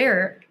very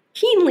aware,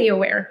 keenly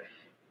aware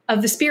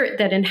of the spirit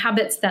that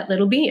inhabits that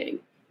little being.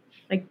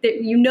 Like,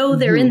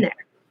 they're in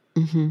there.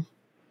 Mm-hmm.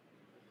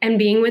 And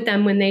being with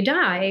them when they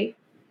die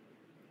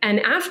and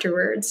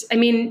afterwards,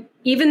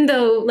 even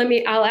though,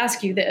 I'll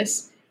ask you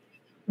this.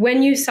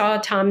 When you saw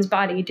Tom's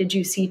body, did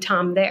you see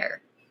Tom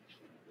there?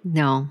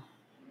 No.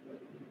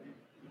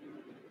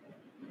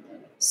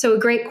 So a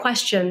great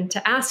question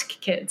to ask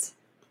kids.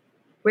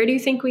 Where do you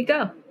think we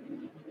go?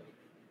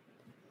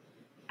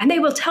 And they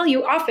will tell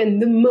you often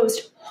the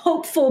most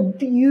hopeful,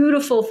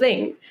 beautiful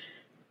thing.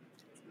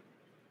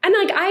 And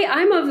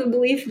I'm of the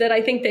belief that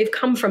I think they've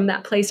come from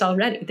that place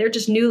already. They're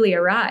just newly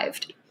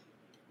arrived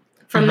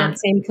from that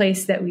same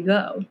place that we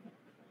go.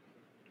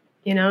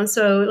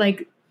 So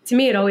to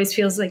me, it always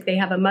feels like they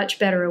have a much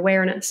better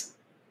awareness.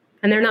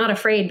 And they're not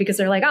afraid because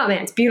they're like, oh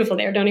man, it's beautiful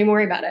there. Don't even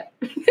worry about it.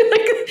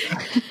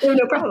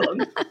 No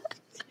problem.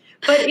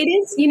 But it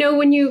is,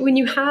 when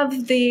you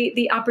have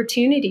the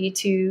opportunity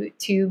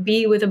to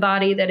be with a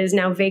body that is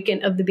now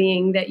vacant of the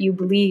being that you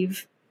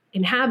believe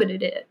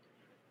inhabited it,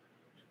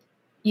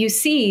 you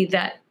see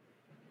that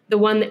the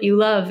one that you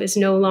love is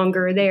no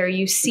longer there.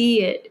 You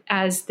see it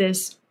as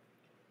this.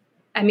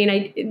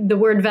 The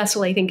word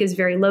vessel, I think, is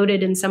very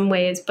loaded in some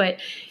ways, but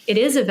it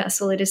is a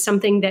vessel. It is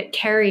something that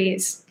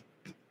carries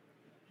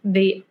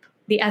the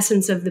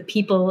essence of the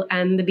people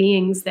and the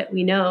beings that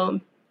we know.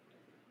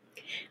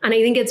 And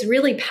I think it's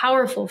really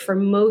powerful for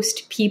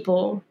most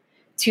people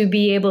to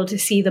be able to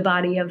see the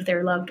body of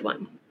their loved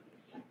one.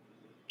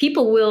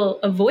 People will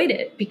avoid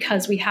it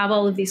because we have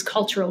all of these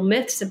cultural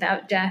myths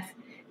about death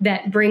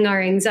that bring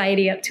our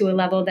anxiety up to a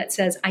level that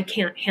says, I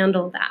can't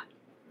handle that.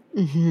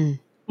 Mm-hmm.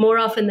 More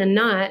often than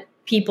not,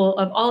 people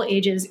of all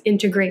ages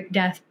integrate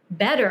death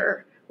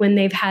better when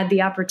they've had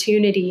the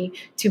opportunity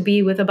to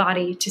be with a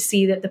body, to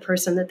see that the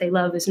person that they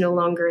love is no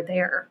longer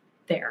there.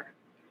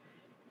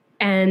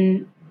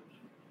 And,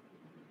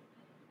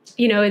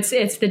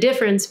 it's the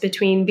difference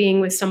between being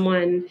with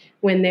someone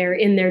when they're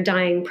in their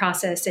dying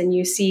process and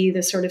you see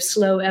the sort of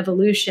slow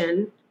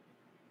evolution.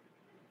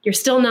 You're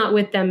still not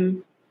with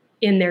them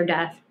in their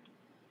death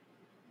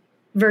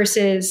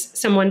versus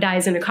someone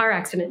dies in a car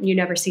accident and you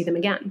never see them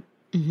again.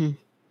 Mm-hmm.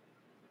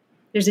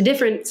 There's a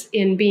difference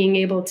in being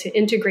able to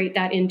integrate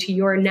that into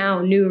your now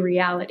new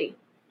reality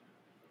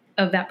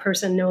of that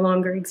person no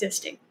longer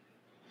existing.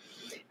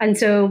 And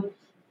so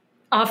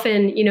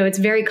often, it's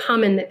very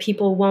common that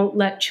people won't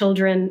let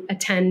children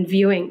attend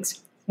viewings,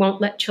 won't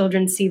let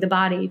children see the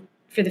body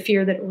for the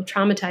fear that it will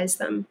traumatize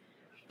them.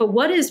 But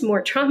what is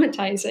more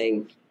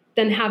traumatizing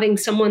than having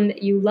someone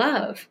that you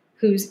love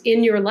who's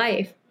in your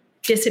life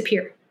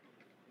disappear?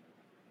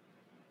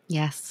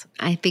 Yes,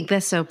 I think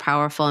that's so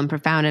powerful and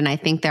profound. And I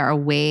think there are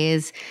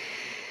ways,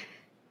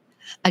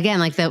 again,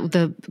 like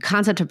the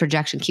concept of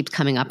projection keeps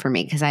coming up for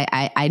me because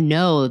I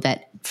know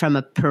that from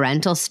a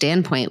parental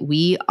standpoint,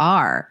 we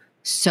are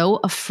so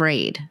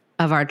afraid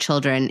of our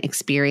children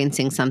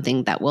experiencing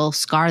something that will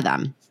scar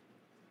them.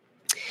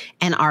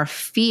 And our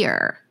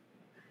fear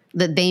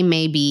that they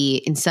may be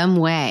in some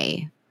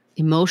way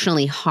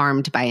emotionally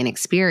harmed by an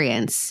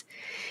experience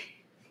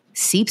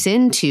seeps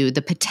into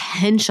the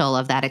potential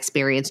of that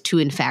experience to,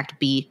 in fact,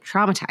 be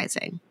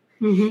traumatizing.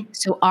 Mm-hmm.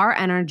 So our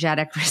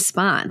energetic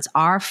response,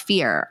 our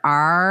fear,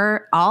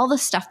 all the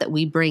stuff that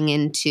we bring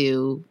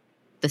into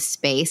the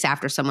space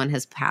after someone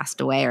has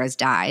passed away or has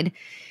died,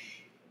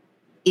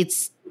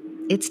 it's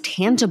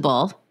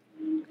tangible,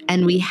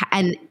 and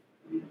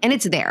and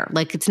it's there.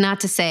 Like, it's not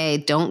to say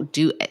don't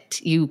do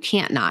it. You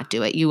can't not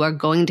do it. You are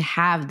going to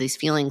have these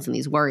feelings and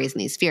these worries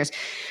and these fears.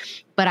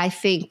 But I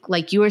think,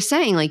 like you were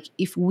saying, like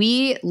if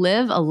we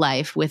live a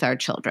life with our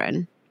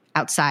children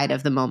outside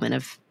of the moment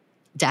of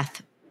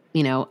death,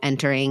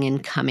 entering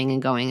and coming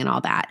and going and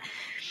all that,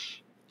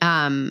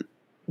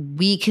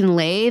 we can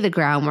lay the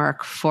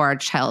groundwork for our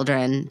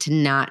children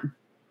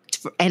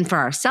and for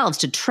ourselves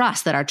to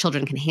trust that our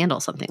children can handle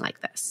something like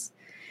this,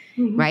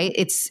 mm-hmm. right?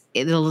 It's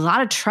a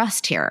lot of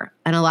trust here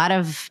and a lot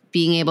of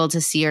being able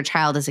to see your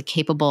child as a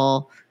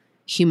capable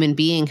human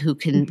being who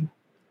can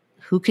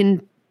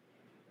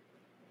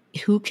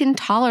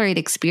tolerate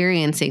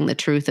experiencing the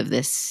truth of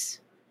this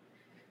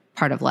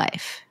part of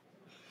life.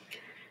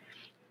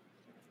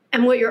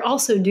 And what you're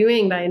also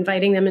doing by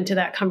inviting them into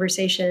that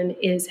conversation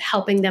is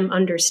helping them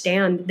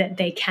understand that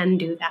they can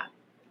do that.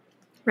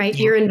 right?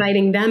 Yeah. You're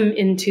inviting them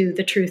into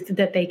the truth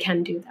that they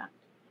can do that.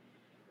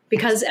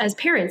 Because as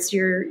parents,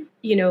 you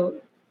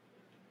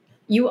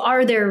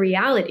are their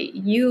reality.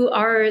 You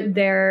are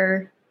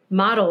their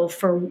model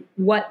for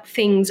what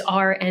things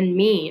are and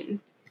mean.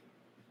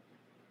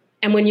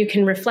 And when you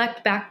can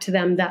reflect back to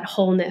them that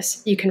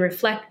wholeness, you can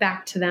reflect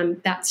back to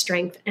them that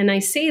strength. And I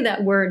say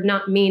that word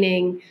not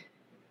meaning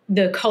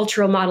the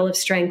cultural model of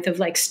strength of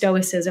like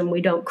stoicism.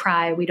 We don't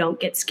cry, we don't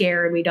get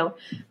scared,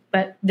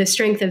 but the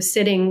strength of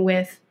sitting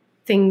with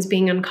things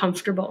being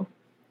uncomfortable,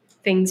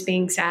 things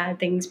being sad,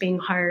 things being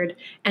hard,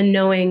 and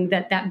knowing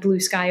that blue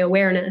sky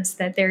awareness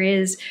that there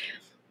is,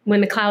 when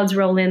the clouds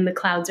roll in, the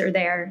clouds are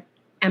there.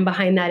 And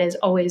behind that is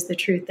always the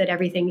truth that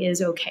everything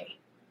is okay.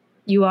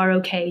 You are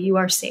okay. You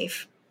are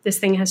safe. This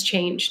thing has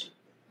changed.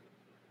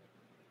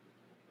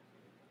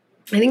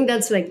 I think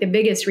that's like the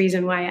biggest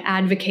reason why I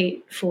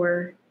advocate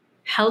for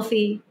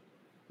healthy,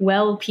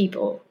 well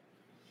people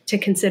to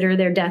consider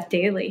their death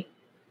daily.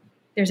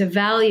 There's a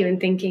value in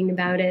thinking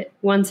about it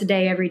once a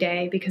day, every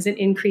day, because it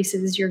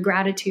increases your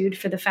gratitude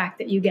for the fact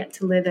that you get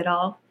to live it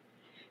all.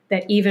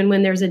 That even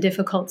when there's a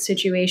difficult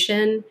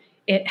situation,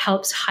 it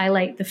helps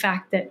highlight the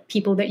fact that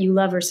people that you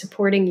love are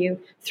supporting you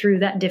through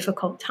that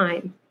difficult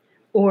time.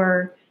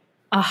 Or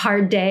a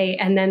hard day,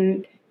 and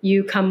then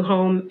you come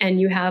home and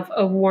you have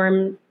a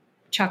warm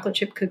chocolate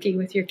chip cookie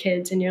with your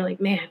kids, and you're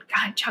like, man,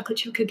 God, chocolate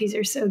chip cookies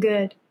are so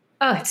good.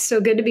 Oh, it's so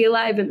good to be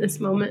alive in this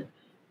moment.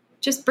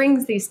 Just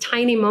brings these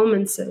tiny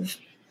moments of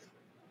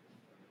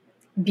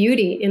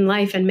beauty in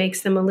life and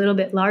makes them a little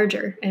bit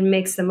larger and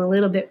makes them a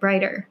little bit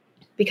brighter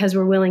because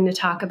we're willing to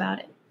talk about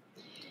it.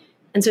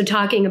 And so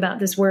talking about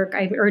this work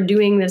or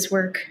doing this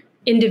work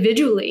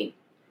individually,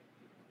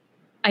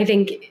 I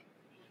think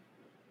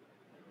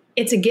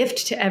it's a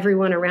gift to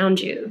everyone around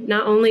you.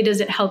 Not only does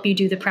it help you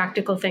do the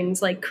practical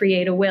things like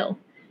create a will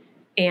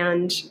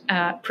and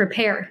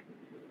prepare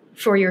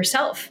for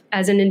yourself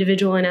as an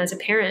individual and as a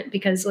parent,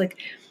 because like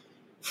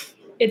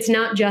it's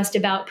not just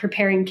about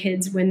preparing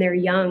kids when they're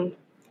young.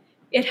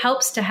 It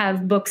helps to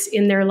have books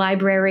in their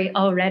library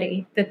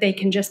already that they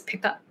can just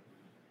pick up,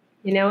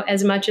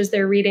 as much as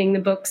they're reading the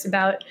books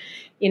about,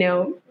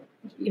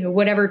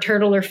 whatever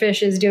turtle or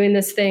fish is doing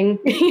this thing,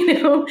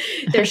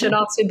 there should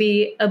also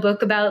be a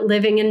book about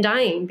living and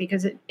dying,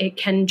 because it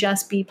can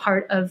just be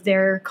part of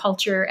their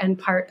culture and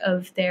part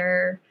of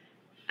their,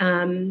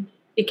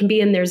 it can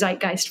be in their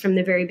zeitgeist from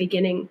the very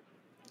beginning.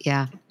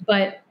 Yeah.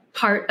 But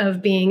part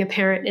of being a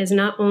parent is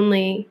not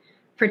only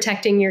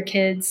protecting your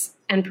kids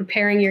and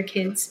preparing your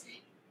kids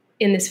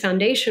in this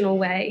foundational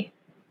way,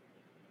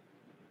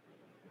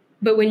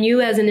 but when you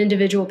as an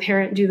individual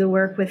parent do the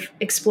work with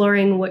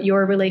exploring what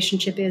your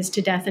relationship is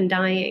to death and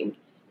dying,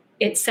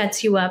 it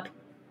sets you up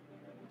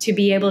to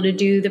be able to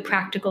do the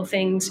practical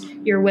things,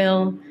 your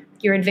will,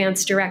 your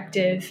advance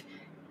directive,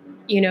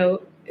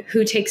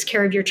 who takes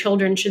care of your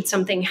children should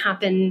something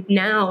happen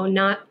now,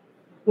 not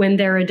when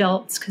they're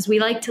adults. Because we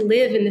like to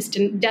live in this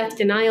death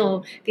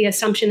denial. The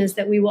assumption is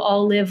that we will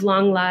all live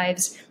long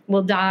lives,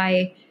 we'll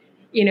die,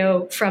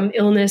 from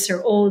illness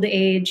or old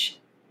age.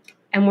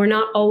 And we're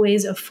not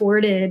always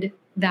afforded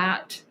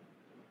that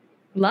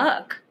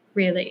luck,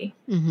 really.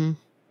 Mm-hmm.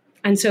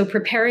 And so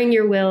preparing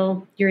your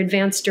will, your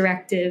advance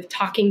directive,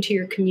 talking to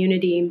your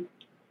community,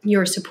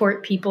 your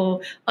support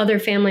people, other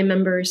family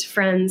members,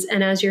 friends,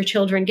 and as your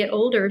children get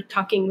older,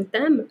 talking with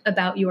them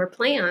about your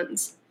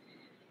plans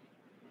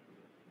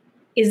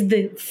is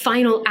the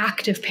final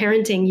act of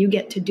parenting you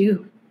get to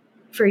do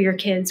for your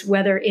kids,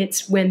 whether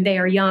it's when they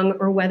are young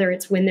or whether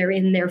it's when they're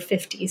in their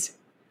 50s.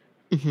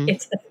 Mm-hmm.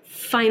 It's the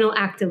final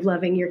act of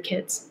loving your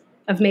kids,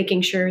 of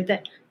making sure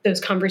that those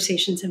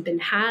conversations have been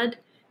had.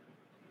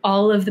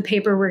 All of the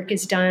paperwork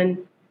is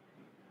done.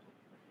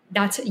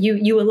 That's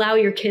you allow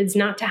your kids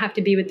not to have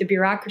to be with the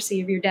bureaucracy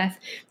of your death.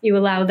 You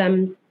allow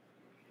them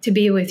to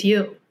be with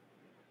you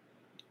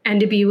and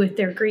to be with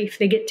their grief.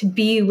 They get to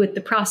be with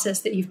the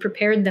process that you've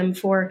prepared them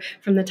for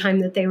from the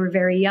time that they were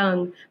very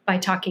young, by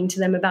talking to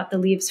them about the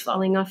leaves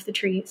falling off the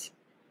trees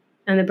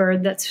and the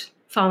bird that's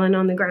fallen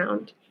on the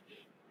ground.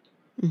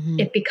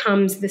 Mm-hmm. It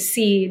becomes the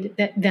seed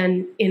that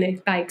then,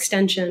 by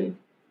extension,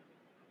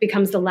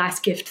 becomes the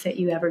last gift that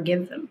you ever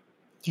give them.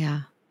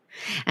 Yeah.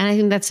 And I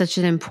think that's such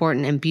an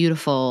important and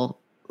beautiful,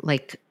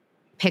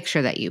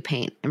 picture that you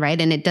paint,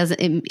 right? And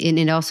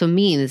it also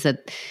means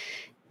that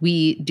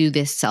we do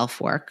this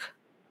self-work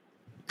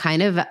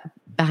kind of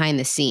behind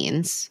the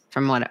scenes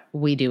from what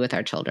we do with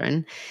our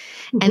children.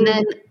 Mm-hmm. And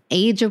then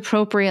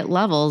age-appropriate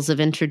levels of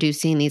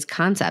introducing these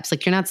concepts.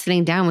 You're not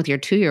sitting down with your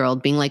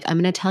 2-year-old being like, I'm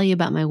going to tell you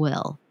about my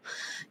will.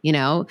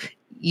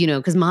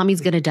 Because mommy's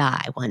going to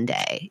die one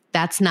day.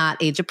 That's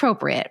not age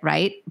appropriate,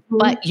 right? Mm-hmm.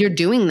 But you're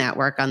doing that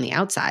work on the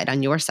outside,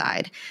 on your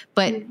side.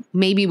 But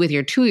maybe with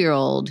your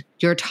 2-year-old,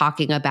 you're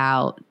talking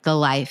about the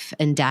life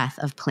and death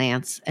of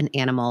plants and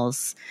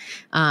animals.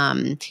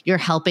 You're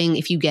helping,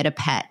 if you get a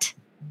pet,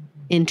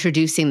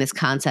 introducing this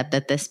concept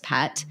that this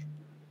pet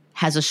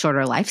has a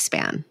shorter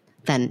lifespan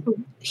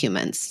than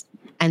humans.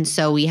 And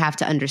so we have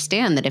to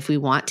understand that if we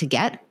want to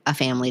get a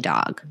family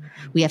dog,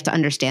 we have to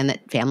understand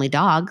that family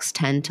dogs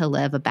tend to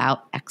live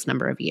about X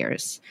number of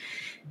years.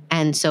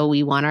 And so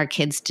we want our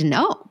kids to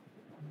know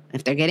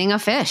if they're getting a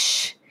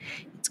fish,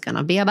 it's going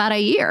to be about a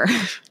year,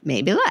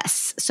 maybe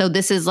less. So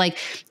this is like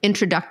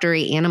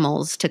introductory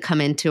animals to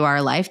come into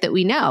our life that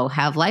we know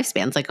have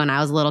lifespans. Like when I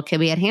was a little kid,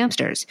 we had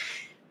hamsters.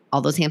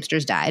 All those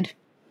hamsters died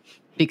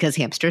because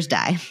hamsters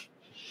die.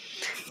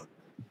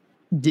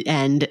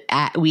 And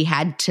we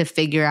had to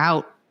figure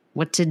out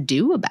what to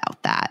do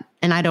about that.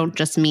 And I don't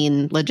just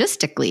mean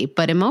logistically,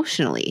 but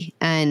emotionally.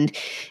 And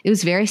it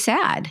was very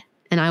sad.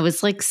 And I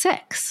was like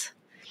 6.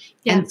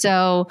 Yeah. And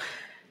so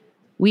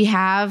we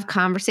have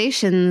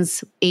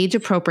conversations, age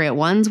appropriate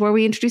ones, where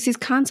we introduce these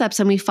concepts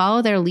and we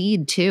follow their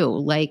lead too.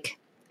 Like,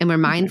 and we're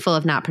mindful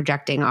of not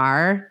projecting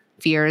our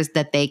fears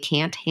that they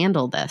can't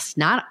handle this,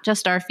 not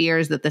just our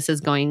fears that this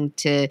is going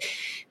to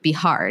be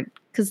hard.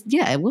 Because,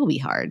 yeah, it will be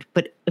hard.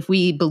 But if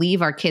we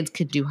believe our kids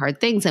could do hard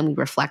things and we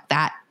reflect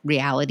that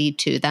reality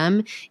to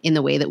them in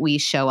the way that we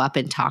show up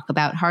and talk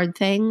about hard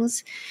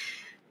things,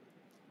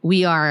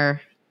 we are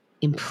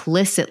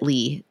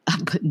implicitly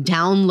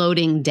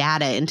downloading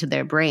data into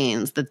their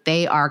brains that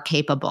they are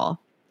capable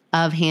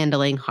of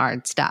handling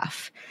hard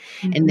stuff.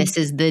 Mm-hmm. And this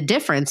is the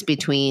difference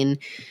between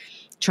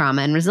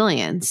trauma and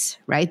resilience,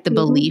 right? The mm-hmm.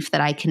 belief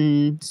that I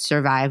can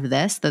survive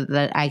this,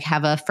 that I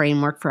have a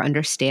framework for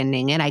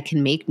understanding it, I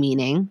can make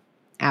meaning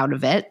out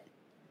of it.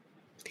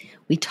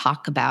 We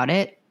talk about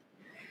it.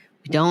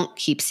 We don't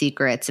keep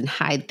secrets and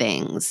hide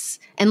things.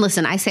 And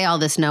listen, I say all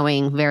this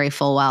knowing very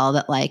full well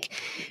that like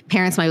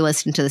parents might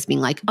listen to this being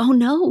like, oh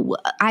no,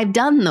 I've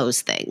done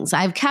those things.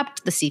 I've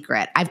kept the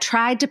secret. I've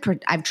tried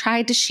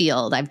to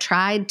shield. I've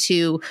tried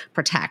to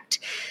protect.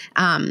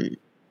 Can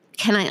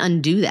I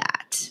undo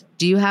that?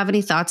 Do you have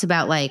any thoughts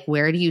about like,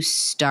 where do you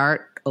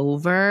start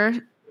over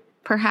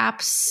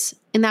perhaps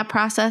in that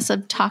process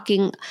of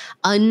talking,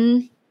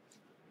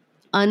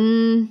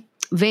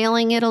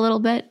 unveiling it a little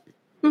bit?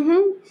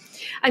 Mm-hmm.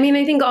 I mean,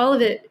 I think all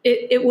of it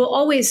will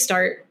always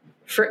start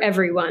for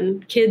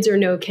everyone, kids or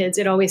no kids.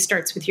 It always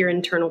starts with your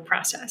internal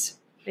process,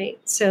 right?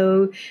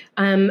 So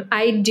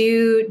I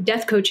do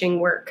death coaching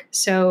work.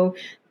 So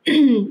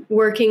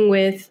working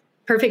with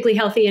perfectly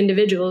healthy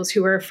individuals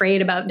who are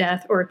afraid about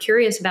death or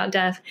curious about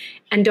death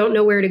and don't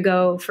know where to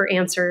go for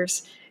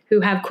answers,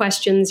 who have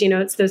questions. You know,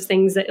 it's those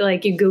things that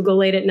like you Google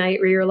late at night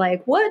where you're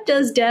like, what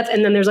does death?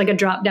 And then there's like a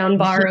drop down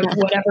bar of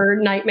whatever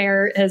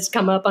nightmare has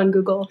come up on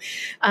Google.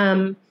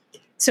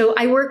 So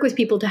I work with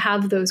people to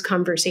have those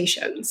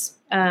conversations.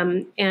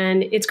 And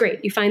it's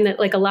great. You find that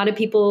like a lot of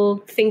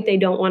people think they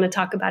don't want to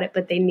talk about it,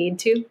 but they need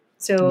to.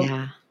 So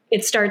yeah.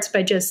 It starts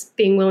by just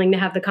being willing to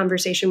have the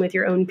conversation with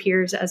your own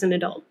peers as an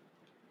adult.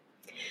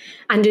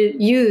 And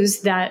to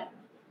use that,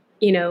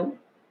 you know,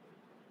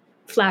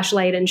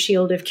 flashlight and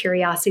shield of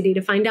curiosity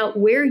to find out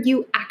where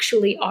you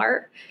actually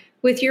are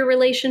with your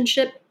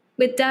relationship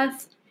with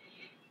death.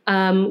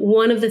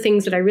 One of the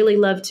things that I really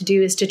love to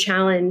do is to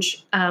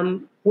challenge,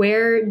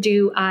 where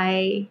have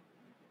I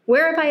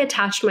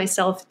attached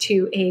myself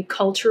to a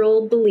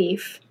cultural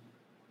belief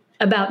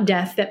about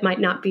death that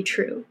might not be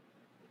true,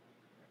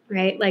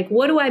 right? Like,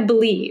 what do I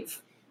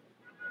believe?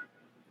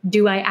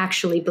 Do I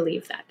actually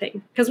believe that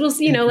thing? Because we'll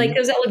see, you know, like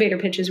those elevator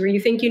pitches where you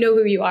think you know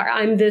who you are.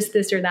 I'm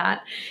this, or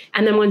that.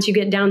 And then once you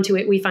get down to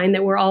it, we find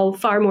that we're all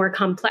far more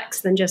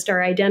complex than just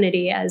our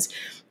identity as,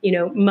 you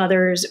know,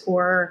 mothers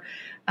or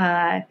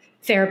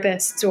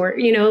therapists or,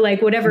 you know,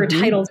 like whatever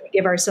titles we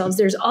give ourselves.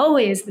 There's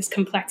always this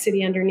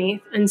complexity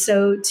underneath. And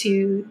so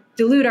to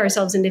delude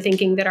ourselves into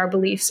thinking that our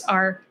beliefs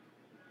are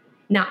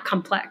not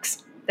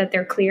complex, that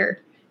they're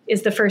clear,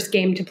 is the first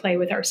game to play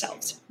with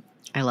ourselves.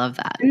 I love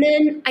that. And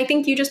then I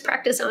think you just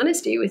practice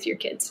honesty with your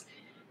kids.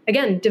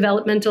 Again,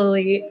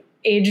 developmentally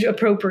age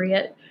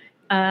appropriate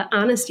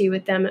honesty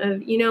with them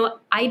of, you know,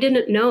 I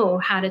didn't know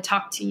how to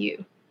talk to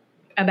you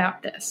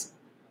about this.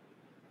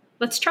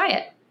 Let's try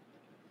it.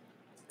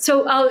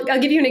 So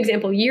I'll give you an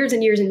example. Years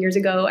and years and years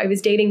ago, I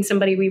was dating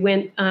somebody. We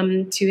went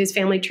to his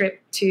family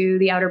trip to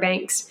the Outer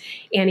Banks,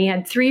 and he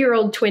had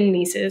 3-year-old twin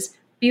nieces,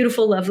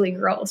 beautiful, lovely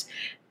girls.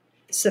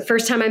 It's the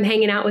first time I'm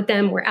hanging out with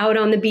them. We're out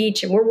on the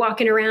beach and we're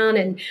walking around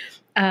and,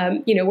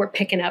 you know, we're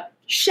picking up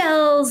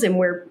shells and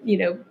we're, you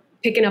know,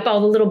 picking up all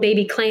the little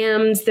baby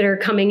clams that are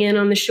coming in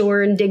on the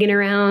shore and digging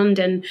around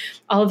and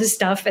all of this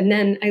stuff. And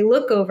then I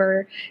look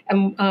over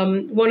and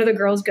one of the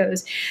girls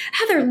goes,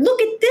 Heather,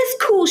 look at this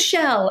cool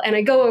shell. And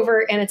I go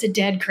over and it's a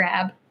dead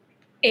crab.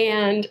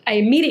 And I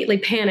immediately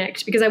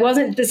panicked because I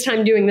wasn't this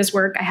time doing this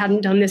work. I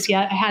hadn't done this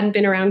yet. I hadn't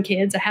been around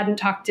kids. I hadn't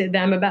talked to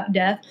them about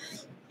death.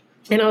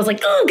 And I was like,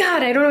 oh,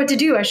 God, I don't know what to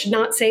do. I should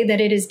not say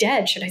that it is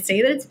dead. Should I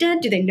say that it's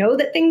dead? Do they know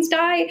that things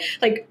die?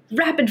 Like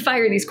rapid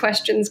fire, these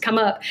questions come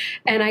up.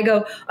 And I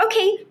go,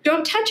 okay,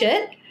 don't touch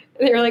it.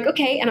 And they were like,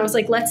 okay. And I was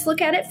like, let's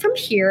look at it from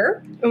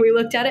here. And we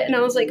looked at it and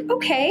I was like,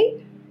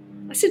 okay.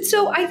 I said,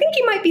 so I think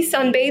you might be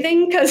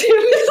sunbathing because it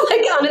was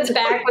like on its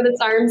back with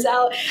its arms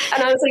out.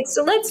 And I was like,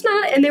 so let's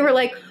not. And they were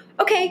like,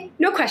 okay,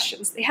 no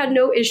questions. They had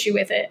no issue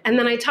with it. And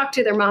then I talked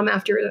to their mom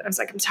after. I was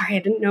like, I'm sorry, I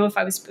didn't know if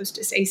I was supposed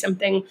to say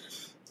something.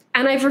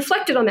 And I've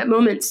reflected on that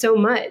moment so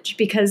much,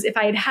 because if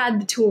I had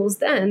had the tools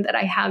then that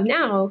I have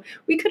now,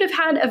 we could have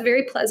had a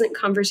very pleasant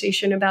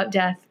conversation about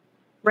death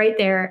right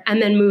there,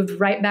 and then moved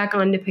right back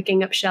on to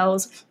picking up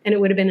shells, and it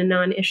would have been a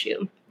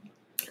non-issue.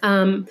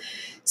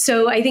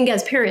 So I think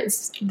as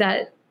parents,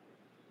 that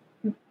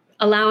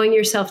allowing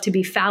yourself to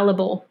be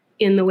fallible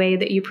in the way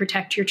that you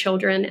protect your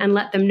children and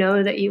let them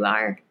know that you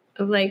are,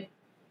 of like,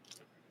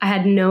 I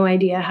had no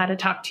idea how to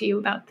talk to you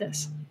about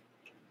this.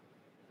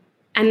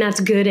 And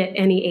that's good at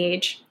any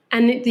age.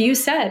 And you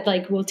said,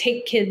 like, we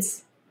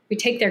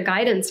take their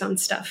guidance on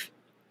stuff,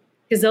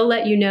 because they'll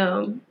let you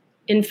know.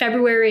 In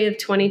February of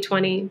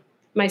 2020,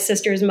 my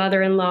sister's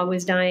mother-in-law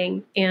was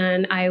dying,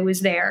 and I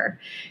was there.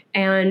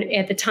 And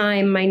at the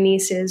time, my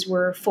nieces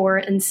were 4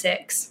 and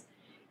 6.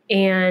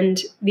 And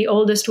the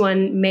oldest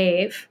one,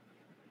 Maeve,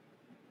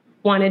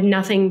 wanted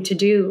nothing to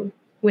do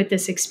with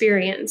this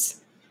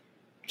experience.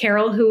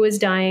 Carol, who was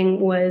dying,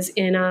 was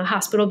in a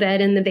hospital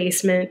bed in the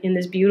basement in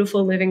this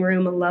beautiful living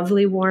room, a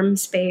lovely warm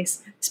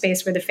space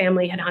where the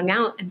family had hung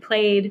out and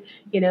played,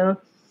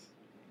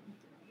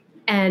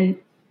 And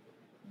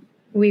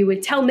we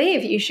would tell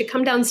Maeve, you should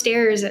come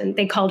downstairs. And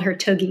they called her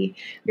Toogie.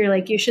 We were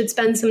like, you should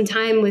spend some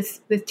time with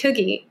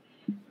Toogie.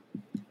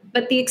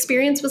 But the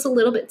experience was a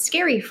little bit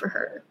scary for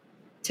her.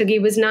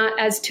 Toogie was not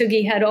as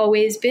Toogie had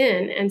always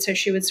been. And so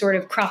she would sort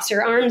of cross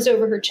her arms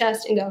over her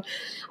chest and go,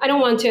 I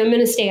don't want to, I'm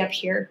going to stay up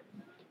here.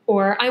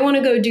 Or I want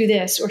to go do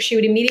this. Or she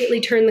would immediately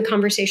turn the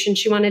conversation.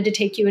 She wanted to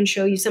take you and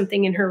show you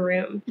something in her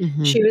room.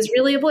 Mm-hmm. She was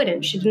really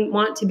avoidant. She didn't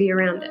want to be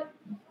around it.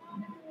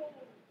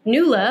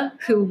 Nuala,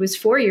 who was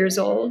 4 years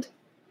old,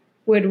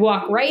 would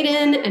walk right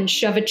in and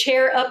shove a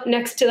chair up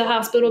next to the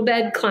hospital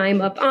bed,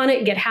 climb up on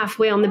it, get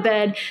halfway on the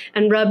bed,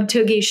 and rub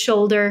Toogie's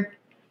shoulder.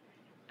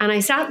 And I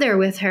sat there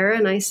with her,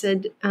 and I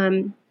said,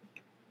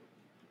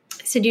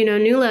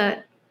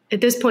 Nuala,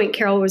 at this point,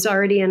 Carol was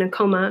already in a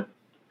coma.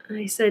 And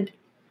I said,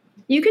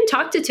 you can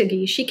talk to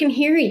Toogie. She can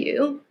hear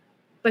you,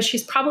 but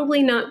she's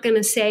probably not going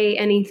to say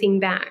anything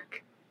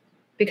back,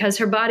 because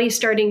her body's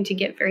starting to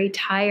get very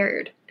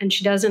tired, and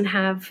she doesn't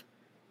have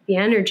the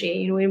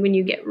energy, when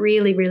you get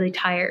really, really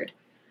tired.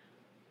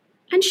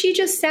 And she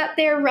just sat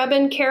there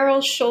rubbing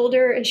Carol's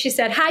shoulder, and she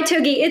said, hi,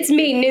 Toogie, it's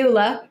me,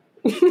 Nuala,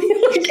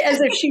 like as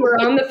if she were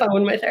on the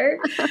phone with her,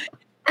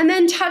 and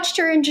then touched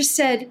her and just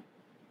said,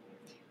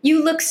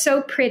 you look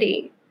so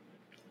pretty,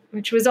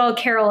 which was all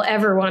Carol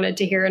ever wanted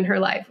to hear in her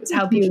life, was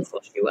how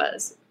beautiful she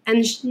was.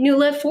 And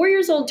Nuala, 4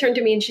 years old, turned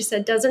to me and she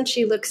said, doesn't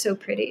she look so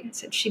pretty? I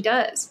said, she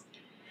does.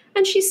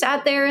 And she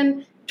sat there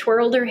and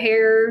twirled her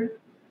hair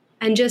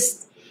and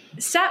just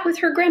sat with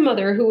her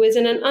grandmother, who was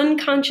in an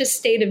unconscious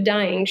state of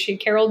dying.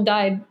 Carol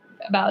died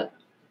about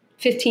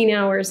 15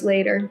 hours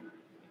later.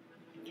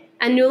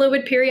 And Nuala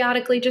would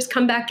periodically just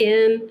come back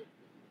in.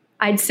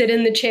 I'd sit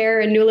in the chair,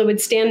 and Nuala would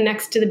stand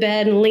next to the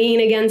bed and lean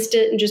against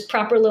it and just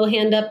prop her little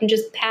hand up and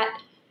just pat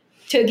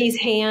Toogie's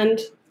hand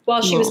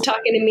while she was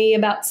talking to me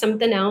about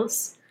something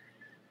else.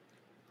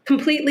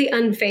 Completely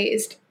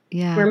unfazed.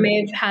 Yeah. Where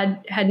Maeve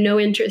had no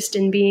interest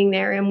in being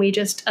there, and we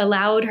just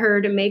allowed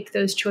her to make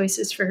those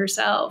choices for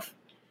herself.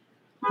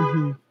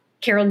 Mm-hmm.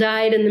 Carol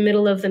died in the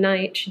middle of the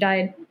night. She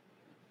died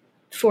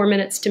 4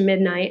 minutes to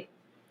midnight.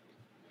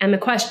 And the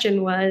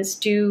question was,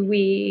 do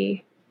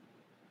we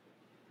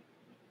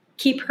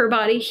keep her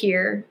body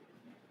here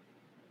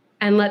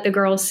and let the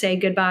girls say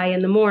goodbye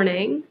in the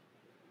morning?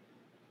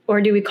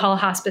 Or do we call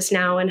hospice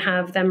now and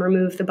have them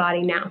remove the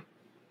body now?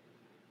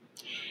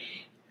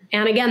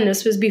 And again,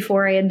 this was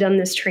before I had done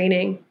this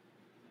training.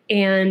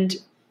 And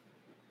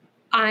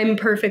I'm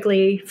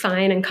perfectly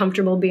fine and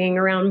comfortable being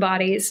around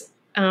bodies.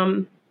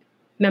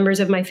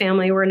 Members of my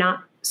family were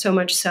not so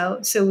much so.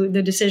 So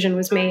the decision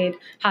was made.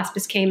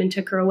 Hospice came and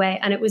took her away.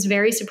 And it was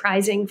very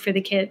surprising for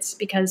the kids,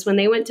 because when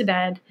they went to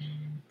bed,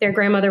 their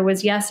grandmother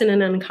was, yes, in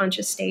an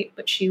unconscious state,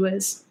 but she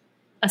was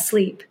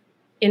asleep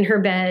in her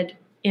bed,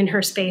 in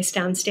her space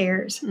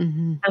downstairs.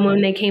 Mm-hmm. And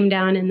when they came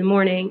down in the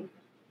morning,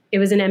 it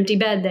was an empty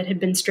bed that had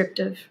been stripped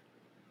of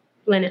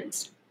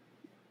linens.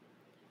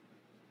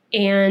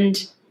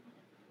 And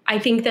I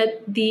think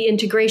that the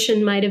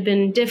integration might have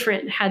been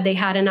different had they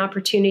had an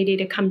opportunity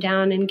to come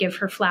down and give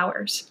her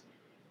flowers,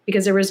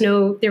 because there was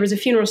a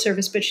funeral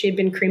service, but she had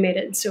been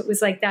cremated. So it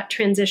was like that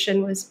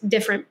transition was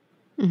different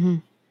mm-hmm.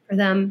 for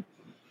them.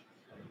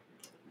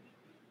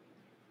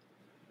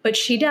 But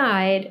she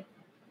died.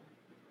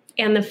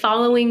 And the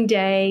following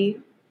day,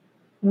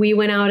 we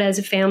went out as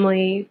a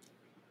family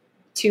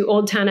to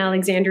Old Town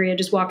Alexandria,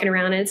 just walking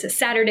around. And it's a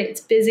Saturday.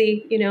 It's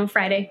busy,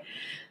 Friday.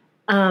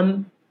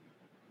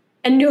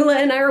 And Nuala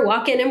and I are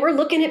walking, and we're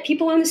looking at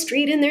people on the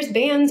street, and there's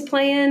bands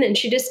playing. And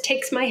she just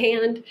takes my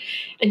hand,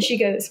 and she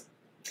goes,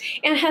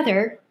 Aunt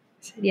Heather. I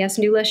said, yes,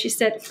 Nuala. She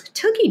said,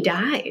 Toogie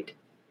died.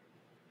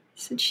 I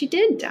said, she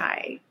did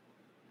die.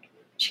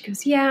 She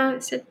goes, yeah. I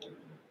said,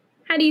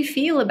 how do you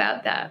feel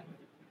about that?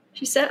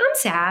 She said, I'm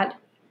sad. I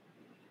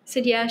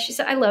said, yeah. She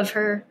said, I love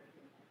her.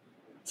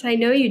 I said, I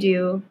know you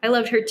do. I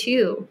loved her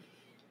too.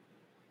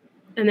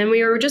 And then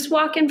we were just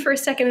walking for a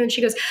second, and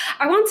she goes,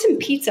 I want some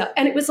pizza.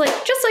 And it was like,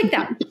 just like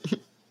that.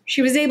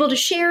 She was able to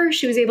share.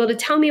 She was able to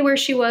tell me where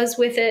she was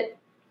with it.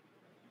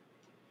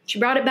 She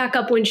brought it back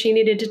up when she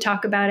needed to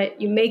talk about it.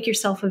 You make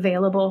yourself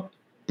available.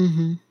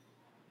 Mm-hmm.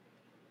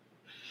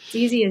 It's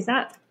easy as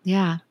that.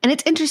 Yeah. And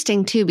it's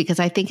interesting too, because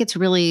I think it's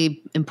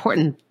really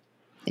important,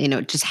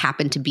 it just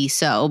happened to be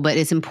so, but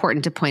it's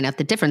important to point out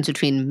the difference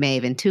between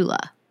Maeve and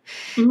Tula,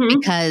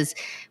 because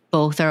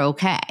both are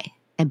okay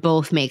and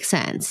both make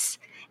sense.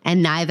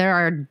 And neither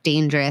are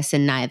dangerous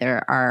and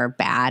neither are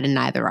bad and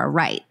neither are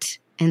right.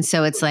 And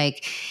so it's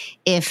like,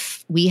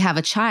 if we have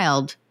a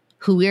child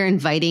who we're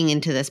inviting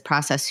into this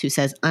process who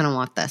says, I don't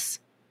want this.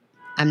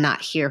 I'm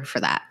not here for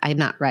that. I'm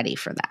not ready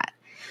for that.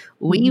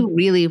 We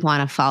really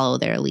want to follow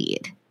their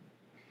lead.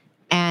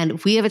 And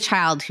if we have a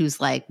child who's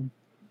like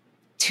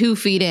 2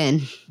 feet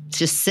in,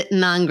 just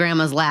sitting on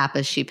grandma's lap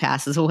as she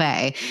passes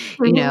away,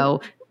 we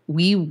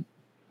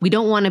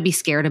don't want to be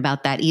scared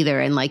about that either.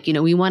 And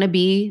we want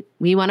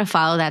to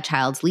follow that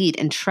child's lead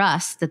and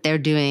trust that they're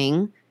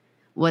doing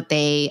what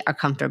they are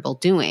comfortable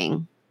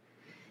doing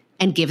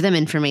and give them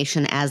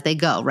information as they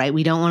go, right?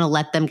 We don't want to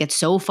let them get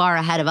so far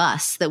ahead of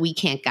us that we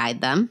can't guide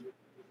them.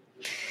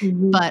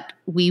 But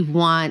we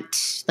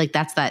want,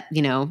 that's that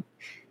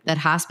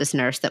hospice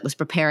nurse that was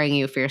preparing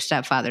you for your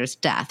stepfather's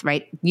death,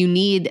 right? You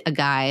need a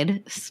guide.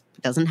 It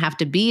doesn't have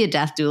to be a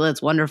death doula.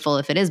 It's wonderful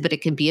if it is, but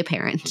it can be a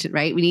parent,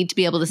 right? We need to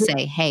be able to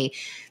say, hey,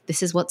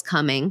 this is what's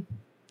coming.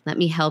 Let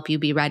me help you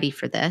be ready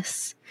for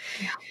this.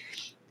 Yeah.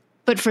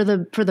 But for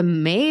the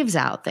Maeves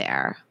out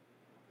there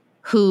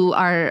who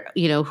are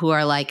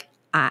like,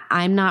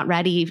 I'm not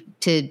ready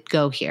to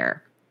go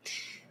here.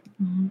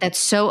 That's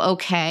so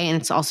okay.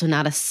 And it's also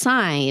not a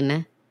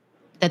sign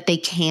that they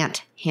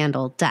can't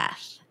handle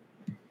death.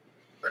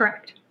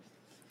 Correct.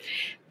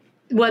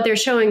 What they're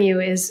showing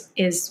you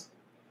is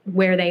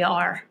where they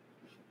are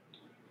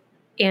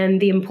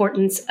and the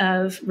importance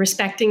of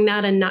respecting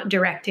that and not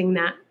directing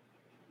that,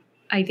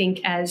 I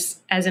think, as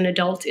an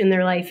adult in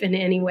their life in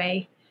any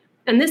way.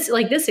 And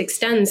this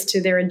extends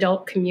to their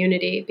adult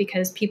community,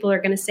 because people are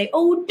going to say,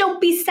 oh, don't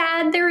be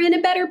sad, they're in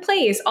a better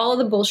place. All of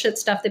the bullshit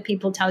stuff that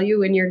people tell you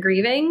when you're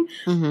grieving.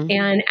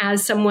 And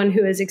as someone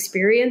who has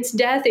experienced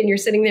death, and you're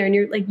sitting there and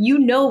you're like,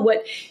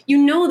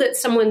 that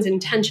someone's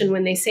intention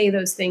when they say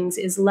those things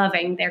is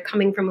loving. They're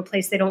coming from a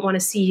place they don't want to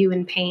see you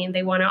in pain.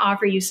 They want to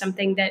offer you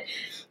something that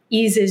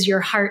eases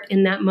your heart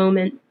in that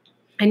moment.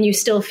 And you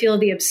still feel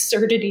the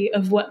absurdity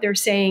of what they're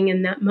saying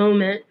in that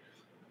moment.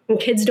 And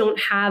kids don't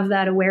have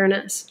that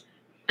awareness.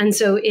 And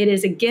so it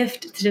is a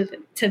gift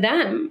to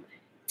them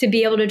to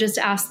be able to just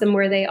ask them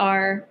where they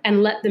are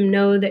and let them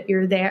know that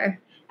you're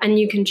there. And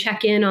you can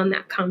check in on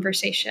that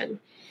conversation,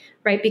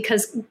 right?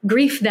 Because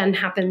grief then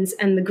happens,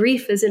 and the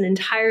grief is an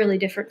entirely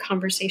different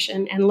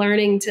conversation, and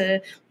learning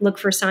to look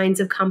for signs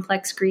of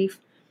complex grief.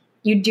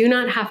 You do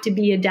not have to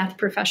be a death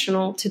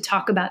professional to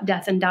talk about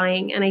death and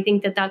dying. And I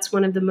think that that's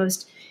one of the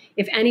most,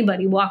 if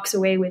anybody walks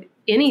away with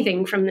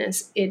anything from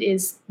this, it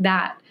is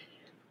that.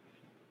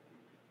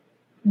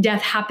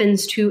 Death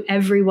happens to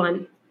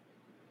everyone,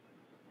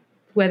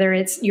 whether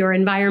it's your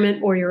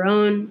environment or your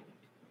own.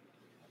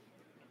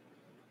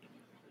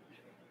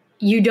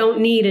 You don't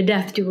need a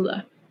death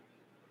doula.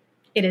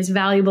 It is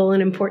valuable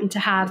and important to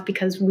have,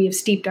 because we have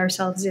steeped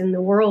ourselves in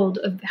the world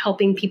of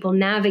helping people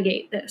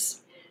navigate this.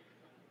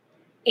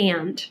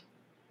 And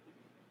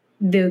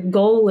the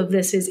goal of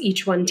this is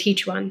each one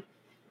teach one.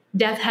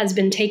 Death has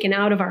been taken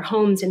out of our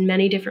homes in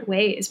many different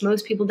ways.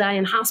 Most people die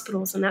in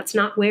hospitals, and that's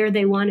not where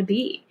they want to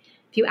be.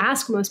 If you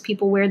ask most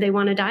people where they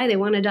want to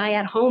die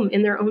at home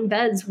in their own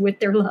beds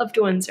with their loved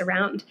ones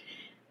around.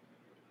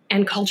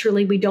 And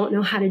culturally, we don't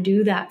know how to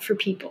do that for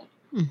people.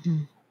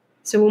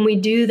 So when we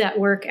do that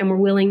work and we're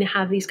willing to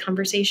have these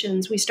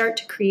conversations, we start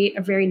to create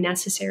a very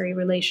necessary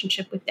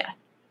relationship with death.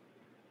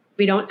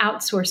 We don't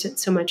outsource it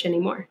so much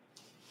anymore.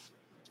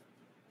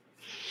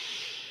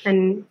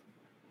 And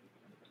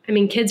I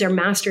mean, kids are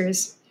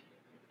masters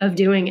of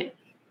doing it.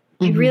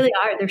 They really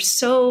are. They're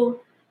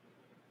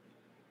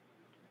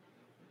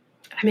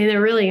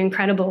really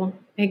incredible.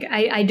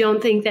 I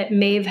don't think that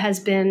Maeve has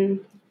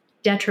been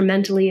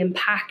detrimentally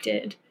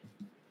impacted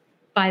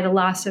by the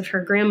loss of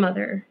her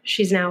grandmother.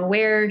 She's now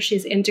aware.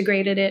 She's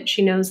integrated it.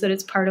 She knows that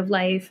it's part of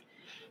life.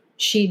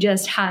 She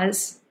just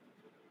has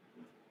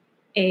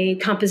a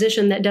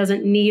composition that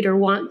doesn't need or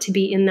want to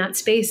be in that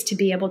space to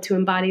be able to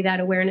embody that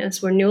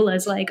awareness, where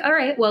Nuala's like, all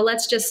right, well,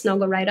 let's just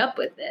snuggle right up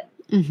with it.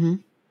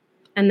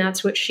 And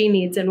that's what she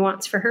needs and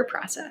wants for her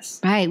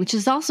process. Right, which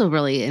is also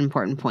really an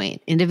important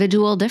point.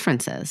 Individual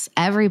differences.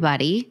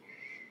 Everybody,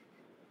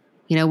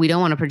 we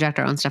don't want to project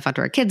our own stuff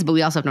onto our kids, but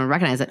we also have to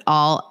recognize that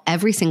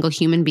every single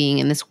human being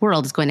in this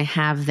world is going to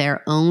have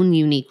their own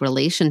unique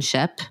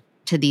relationship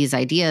to these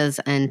ideas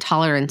and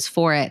tolerance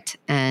for it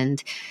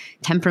and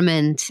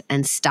temperament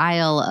and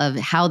style of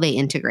how they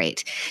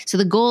integrate. So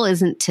the goal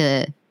isn't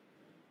to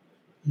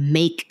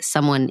make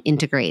someone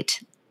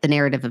integrate the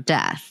narrative of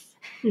death.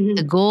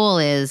 The goal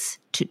is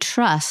to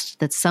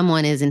trust that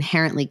someone is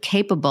inherently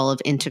capable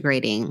of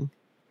integrating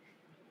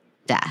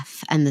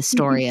death and the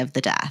story of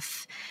the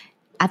death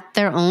at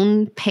their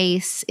own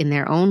pace, in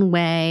their own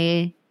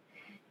way.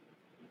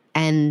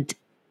 And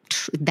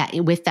that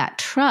with that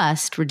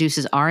trust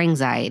reduces our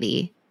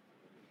anxiety,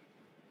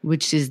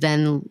 which is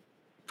then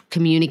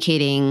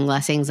communicating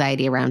less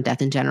anxiety around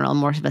death in general,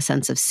 more of a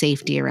sense of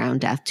safety around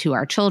death to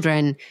our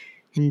children.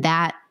 And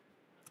that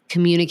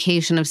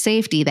communication of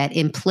safety, that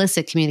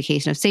implicit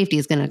communication of safety,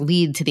 is going to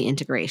lead to the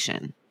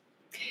integration.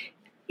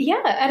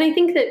 Yeah. And I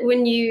think that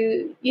when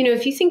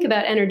if you think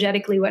about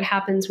energetically what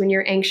happens when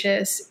you're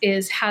anxious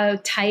is how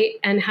tight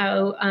and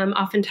how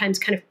oftentimes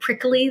kind of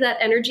prickly that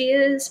energy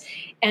is.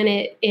 And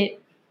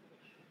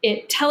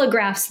it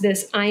telegraphs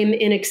this, I'm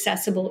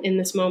inaccessible in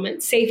this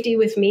moment. Safety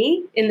with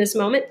me in this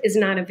moment is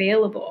not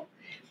available.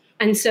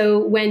 And so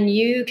when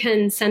you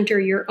can center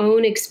your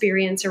own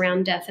experience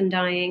around death and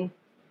dying,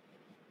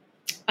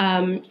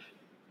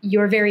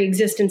 your very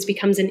existence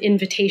becomes an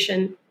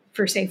invitation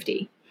for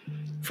safety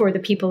for the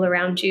people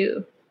around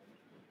you.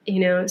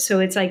 So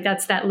it's like,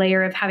 that's that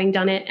layer of having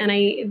done it. And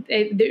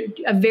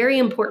a very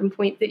important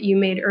point that you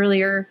made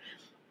earlier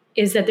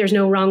is that there's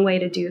no wrong way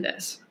to do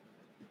this.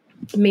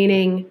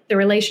 Meaning the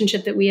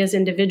relationship that we as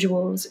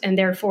individuals and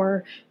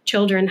therefore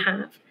children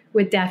have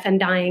with death and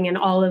dying and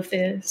all of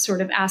the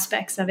sort of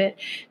aspects of it,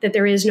 that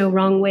there is no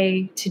wrong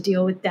way to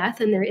deal with death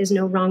and there is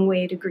no wrong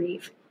way to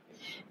grieve.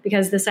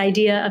 Because this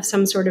idea of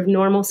some sort of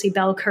normalcy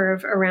bell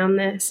curve around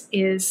this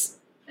is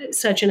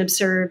such an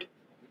absurd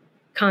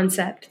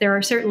concept. There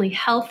are certainly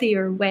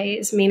healthier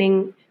ways,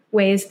 meaning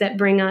ways that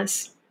bring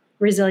us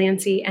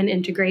resiliency and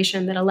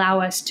integration that allow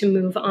us to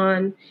move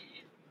on.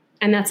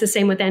 And that's the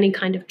same with any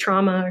kind of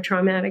trauma or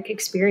traumatic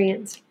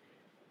experience.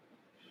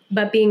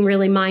 But being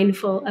really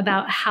mindful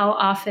about how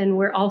often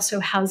we're also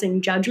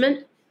housing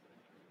judgment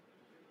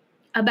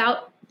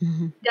about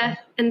death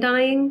and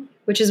dying,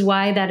 which is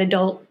why that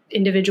adult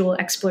individual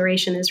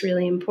exploration is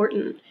really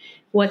important.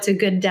 What's a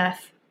good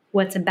death?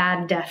 What's a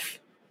bad death?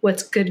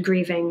 What's good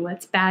grieving?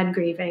 What's bad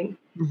grieving?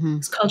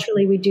 Because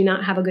culturally, we do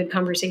not have a good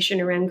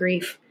conversation around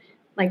grief.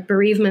 Like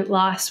bereavement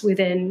loss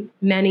within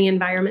many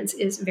environments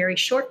is very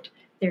short.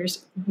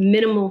 There's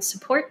minimal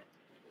support.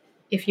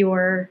 If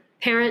your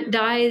parent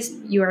dies,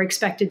 you are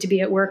expected to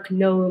be at work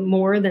no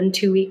more than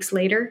 2 weeks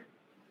later.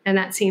 And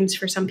that seems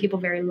for some people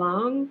very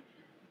long.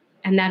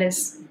 And that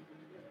is,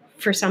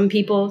 for some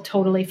people,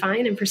 totally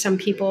fine. And for some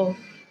people,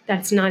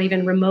 that's not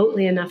even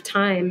remotely enough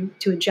time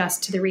to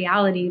adjust to the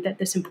reality that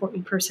this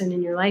important person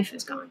in your life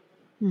is gone.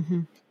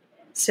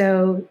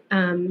 So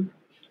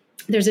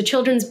there's a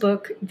children's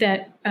book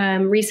that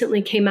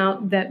recently came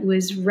out that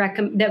was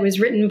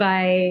written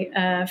by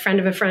a friend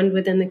of a friend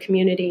within the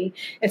community.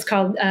 It's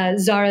called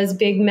Zara's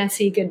Big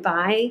Messy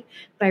Goodbye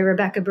by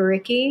Rebecca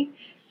Baricki.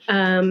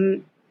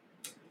 And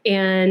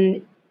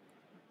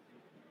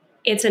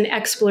it's an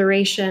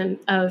exploration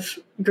of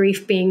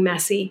grief being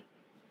messy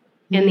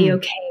and the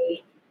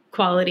okay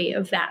quality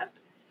of that,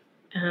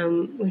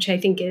 which I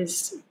think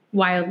is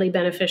wildly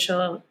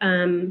beneficial.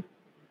 And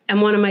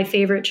one of my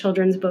favorite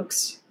children's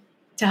books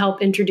to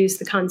help introduce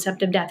the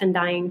concept of death and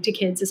dying to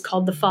kids is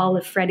called The Fall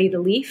of Freddie the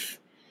Leaf.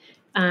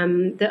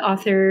 The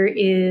author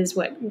is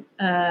Leo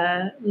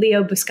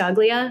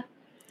Buscaglia.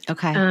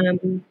 Okay.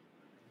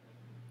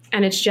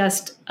 And it's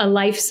just a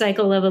life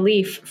cycle of a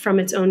leaf from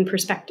its own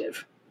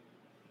perspective.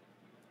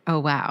 Oh,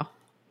 wow.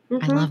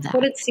 I love that.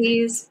 What it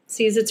sees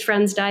its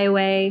friends die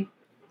away,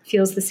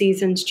 feels the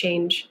seasons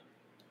change.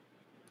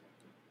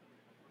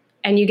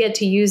 And you get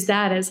to use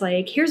that as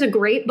like, here's a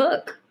great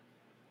book.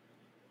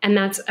 And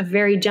that's a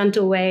very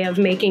gentle way of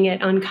making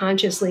it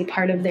unconsciously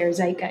part of their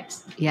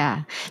zeitgeist.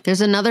 Yeah.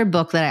 There's another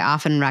book that I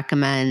often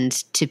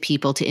recommend to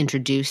people to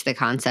introduce the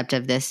concept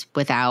of this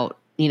without,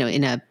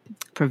 in a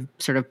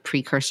sort of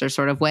precursor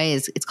sort of way.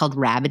 It's called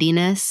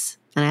Rabbityness.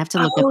 And I have to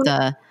look up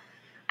the...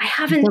 I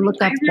haven't look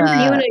up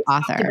the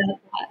author.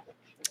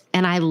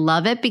 And I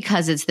love it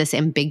because it's this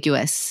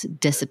ambiguous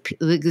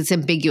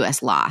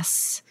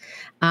loss.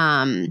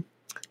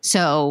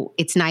 So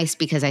it's nice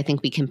because I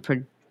think we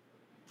can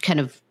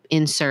kind of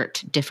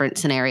insert different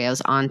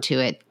scenarios onto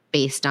it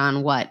based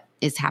on what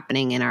is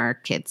happening in our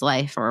kid's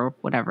life or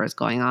whatever is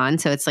going on.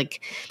 So it's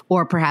like,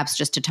 or perhaps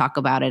just to talk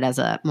about it as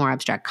a more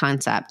abstract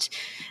concept.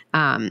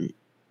 But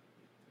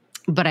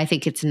I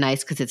think it's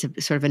nice because it's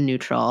a sort of a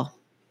neutral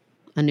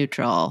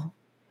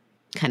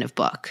kind of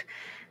book.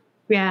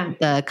 Yeah.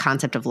 The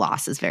concept of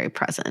loss is very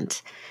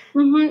present.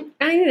 I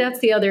think that's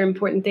the other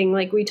important thing.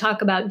 Like we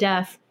talk about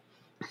death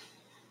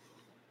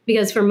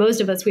because for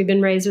most of us, we've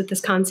been raised with this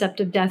concept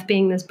of death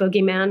being this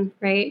boogeyman,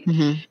 right?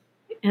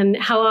 And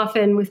how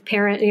often with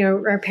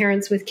our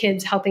parents with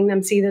kids, helping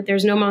them see that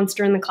there's no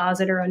monster in the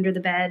closet or under the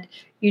bed.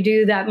 You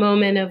do that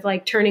moment of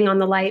like turning on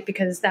the light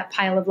because that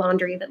pile of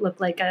laundry that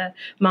looked like a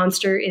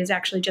monster is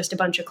actually just a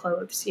bunch of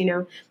clothes,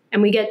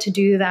 And we get to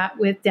do that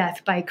with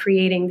death by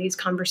creating these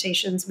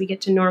conversations. We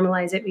get to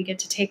normalize it. We get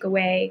to take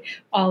away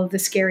all of the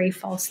scary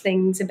false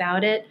things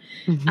about it.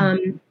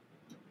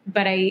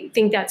 But I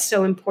think that's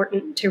so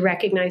important to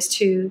recognize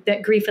too,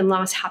 that grief and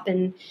loss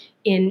happen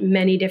in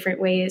many different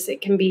ways.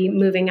 It can be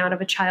moving out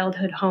of a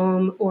childhood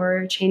home,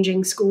 or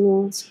changing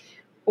schools,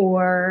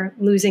 or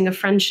losing a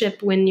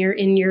friendship when you're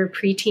in your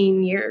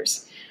preteen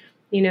years.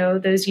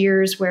 Those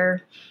years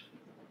where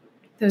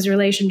those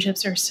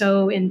relationships are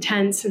so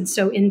intense and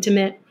so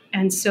intimate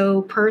and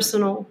so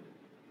personal,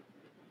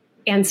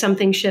 and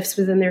something shifts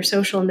within their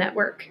social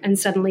network, and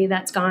suddenly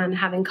that's gone.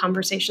 Having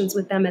conversations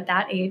with them at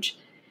that age,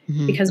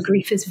 because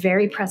grief is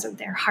very present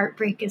there.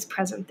 Heartbreak is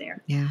present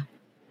there. Yeah.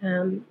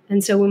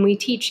 And so when we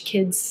teach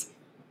kids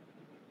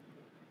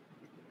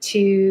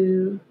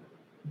to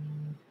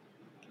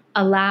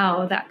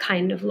allow that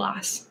kind of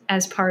loss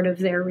as part of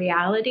their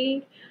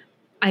reality,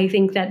 I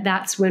think that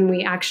that's when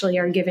we actually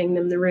are giving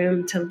them the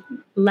room to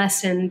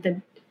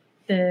lessen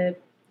the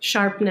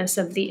sharpness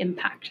of the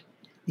impact.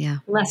 Yeah.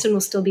 The lesson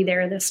will still be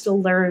there. They'll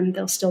still learn.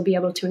 They'll still be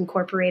able to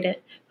incorporate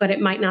it, but it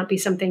might not be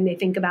something they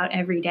think about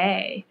every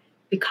day,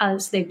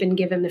 because they've been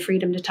given the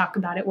freedom to talk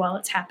about it while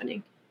it's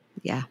happening.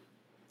 Yeah,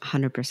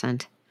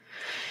 100%.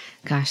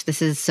 Gosh,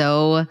 this is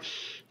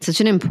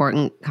such an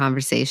important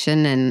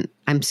conversation, and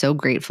I'm so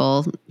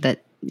grateful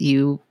that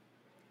you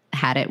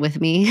had it with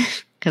me,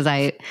 because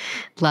I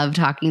love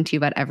talking to you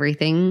about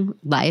everything,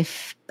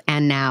 life,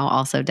 and now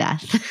also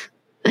death.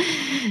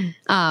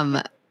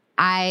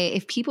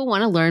 If people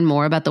want to learn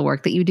more about the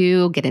work that you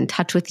do, get in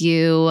touch with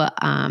you,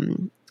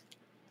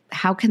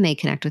 how can they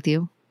connect with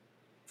you?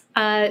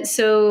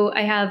 So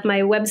I have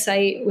my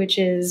website, which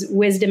is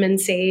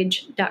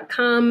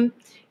wisdomandsage.com.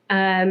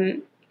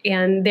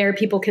 And there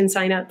people can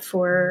sign up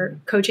for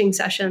coaching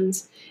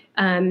sessions.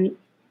 And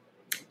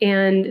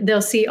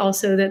they'll see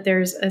also that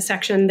there's a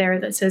section there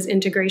that says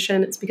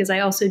integration. It's because I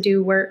also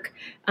do work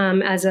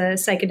as a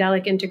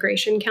psychedelic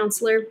integration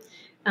counselor.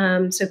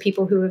 So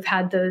people who have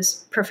had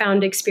those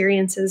profound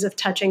experiences of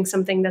touching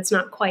something that's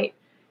not quite,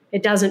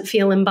 it doesn't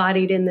feel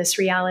embodied in this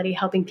reality,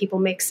 helping people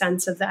make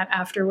sense of that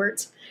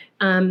afterwards.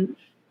 And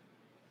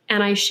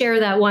I share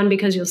that, one,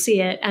 because you'll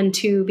see it, and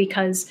two,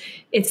 because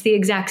it's the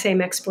exact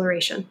same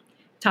exploration,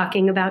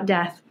 talking about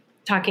death,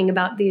 talking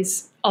about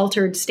these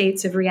altered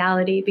states of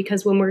reality,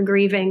 because when we're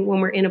grieving, when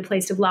we're in a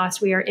place of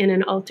loss, we are in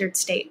an altered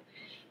state.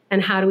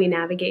 And how do we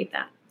navigate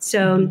that?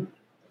 So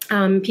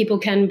people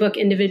can book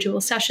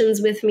individual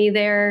sessions with me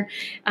there.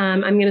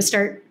 I'm going to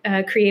start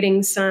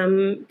creating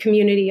some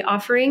community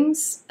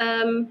offerings,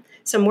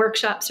 some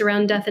workshops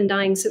around death and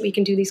dying, so that we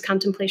can do these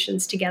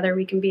contemplations together.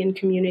 We can be in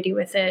community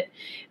with it.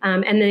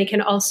 And then they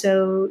can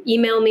also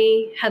email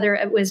me,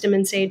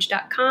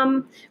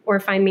 heather@wisdomandsage.com, or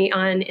find me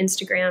on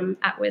Instagram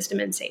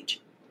 @wisdomandsage.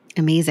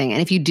 Amazing.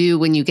 And if you do,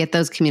 when you get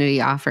those community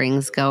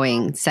offerings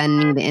going, send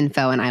me the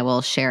info and I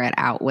will share it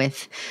out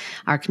with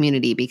our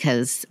community,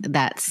 because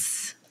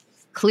that's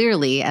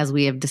clearly, as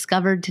we have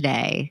discovered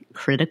today,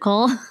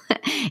 critical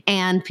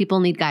and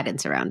people need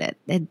guidance around it.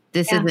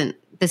 This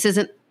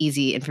isn't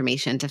easy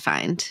information to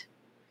find.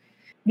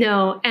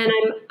 No, and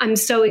I'm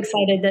so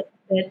excited that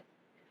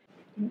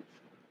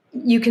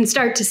you can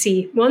start to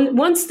see,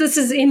 once this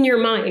is in your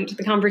mind,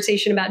 the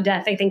conversation about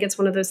death. I think it's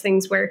one of those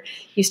things where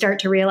you start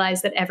to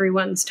realize that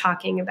everyone's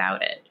talking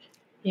about it.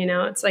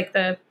 It's like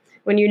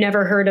when you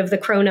never heard of the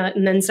cronut,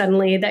 and then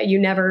suddenly that you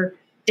never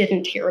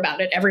didn't hear about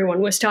it,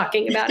 everyone was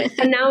talking about it,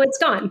 and now it's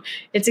gone.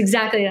 It's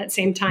exactly that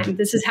same time.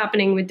 This is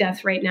happening with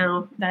death right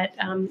now, that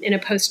in a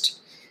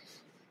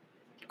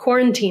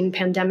post-quarantine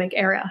pandemic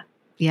era,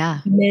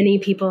 many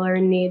people are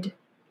in need.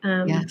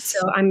 Yes.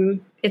 So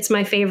it's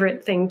my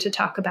favorite thing to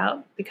talk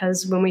about,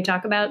 because when we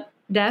talk about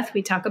death,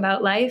 we talk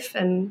about life,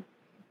 and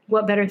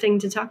what better thing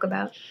to talk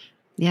about?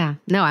 Yeah.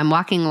 No, I'm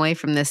walking away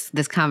from this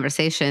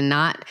conversation,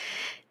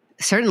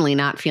 certainly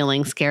not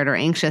feeling scared or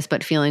anxious,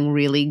 but feeling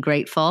really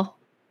grateful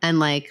and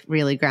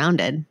really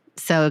grounded.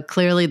 So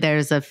clearly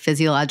there's a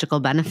physiological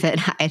benefit,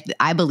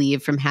 I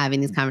believe, from having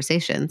these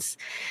conversations,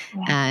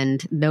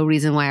 and no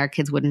reason why our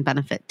kids wouldn't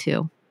benefit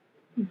too.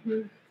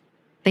 Mm-hmm.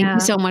 Thank you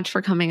so much for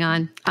coming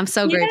on. I'm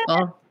so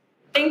grateful.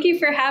 Thank you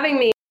for having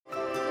me.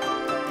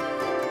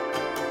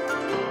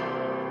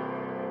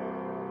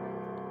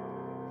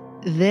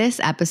 This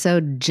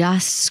episode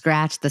just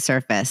scratched the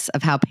surface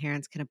of how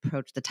parents can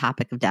approach the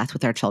topic of death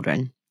with our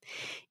children.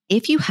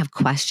 If you have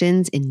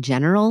questions in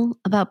general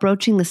about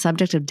broaching the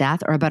subject of death,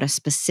 or about a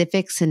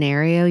specific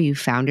scenario you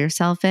found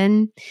yourself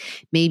in,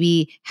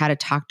 maybe how to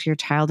talk to your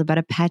child about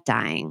a pet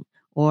dying,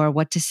 or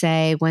what to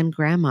say when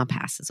grandma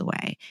passes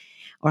away,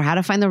 or how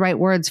to find the right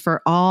words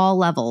for all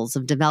levels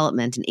of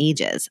development and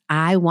ages,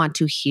 I want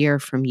to hear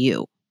from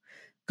you.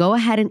 Go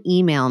ahead and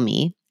email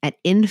me at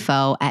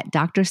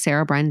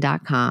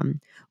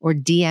info@drsarahbren.com, or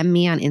DM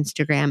me on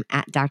Instagram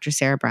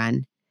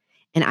 @drsarahbren.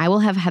 And I will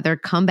have Heather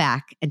come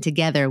back, and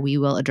together we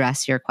will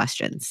address your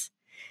questions.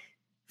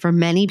 For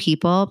many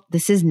people,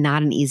 this is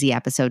not an easy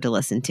episode to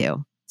listen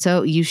to,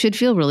 so you should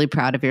feel really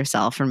proud of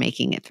yourself for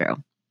making it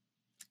through.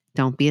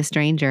 Don't be a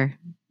stranger.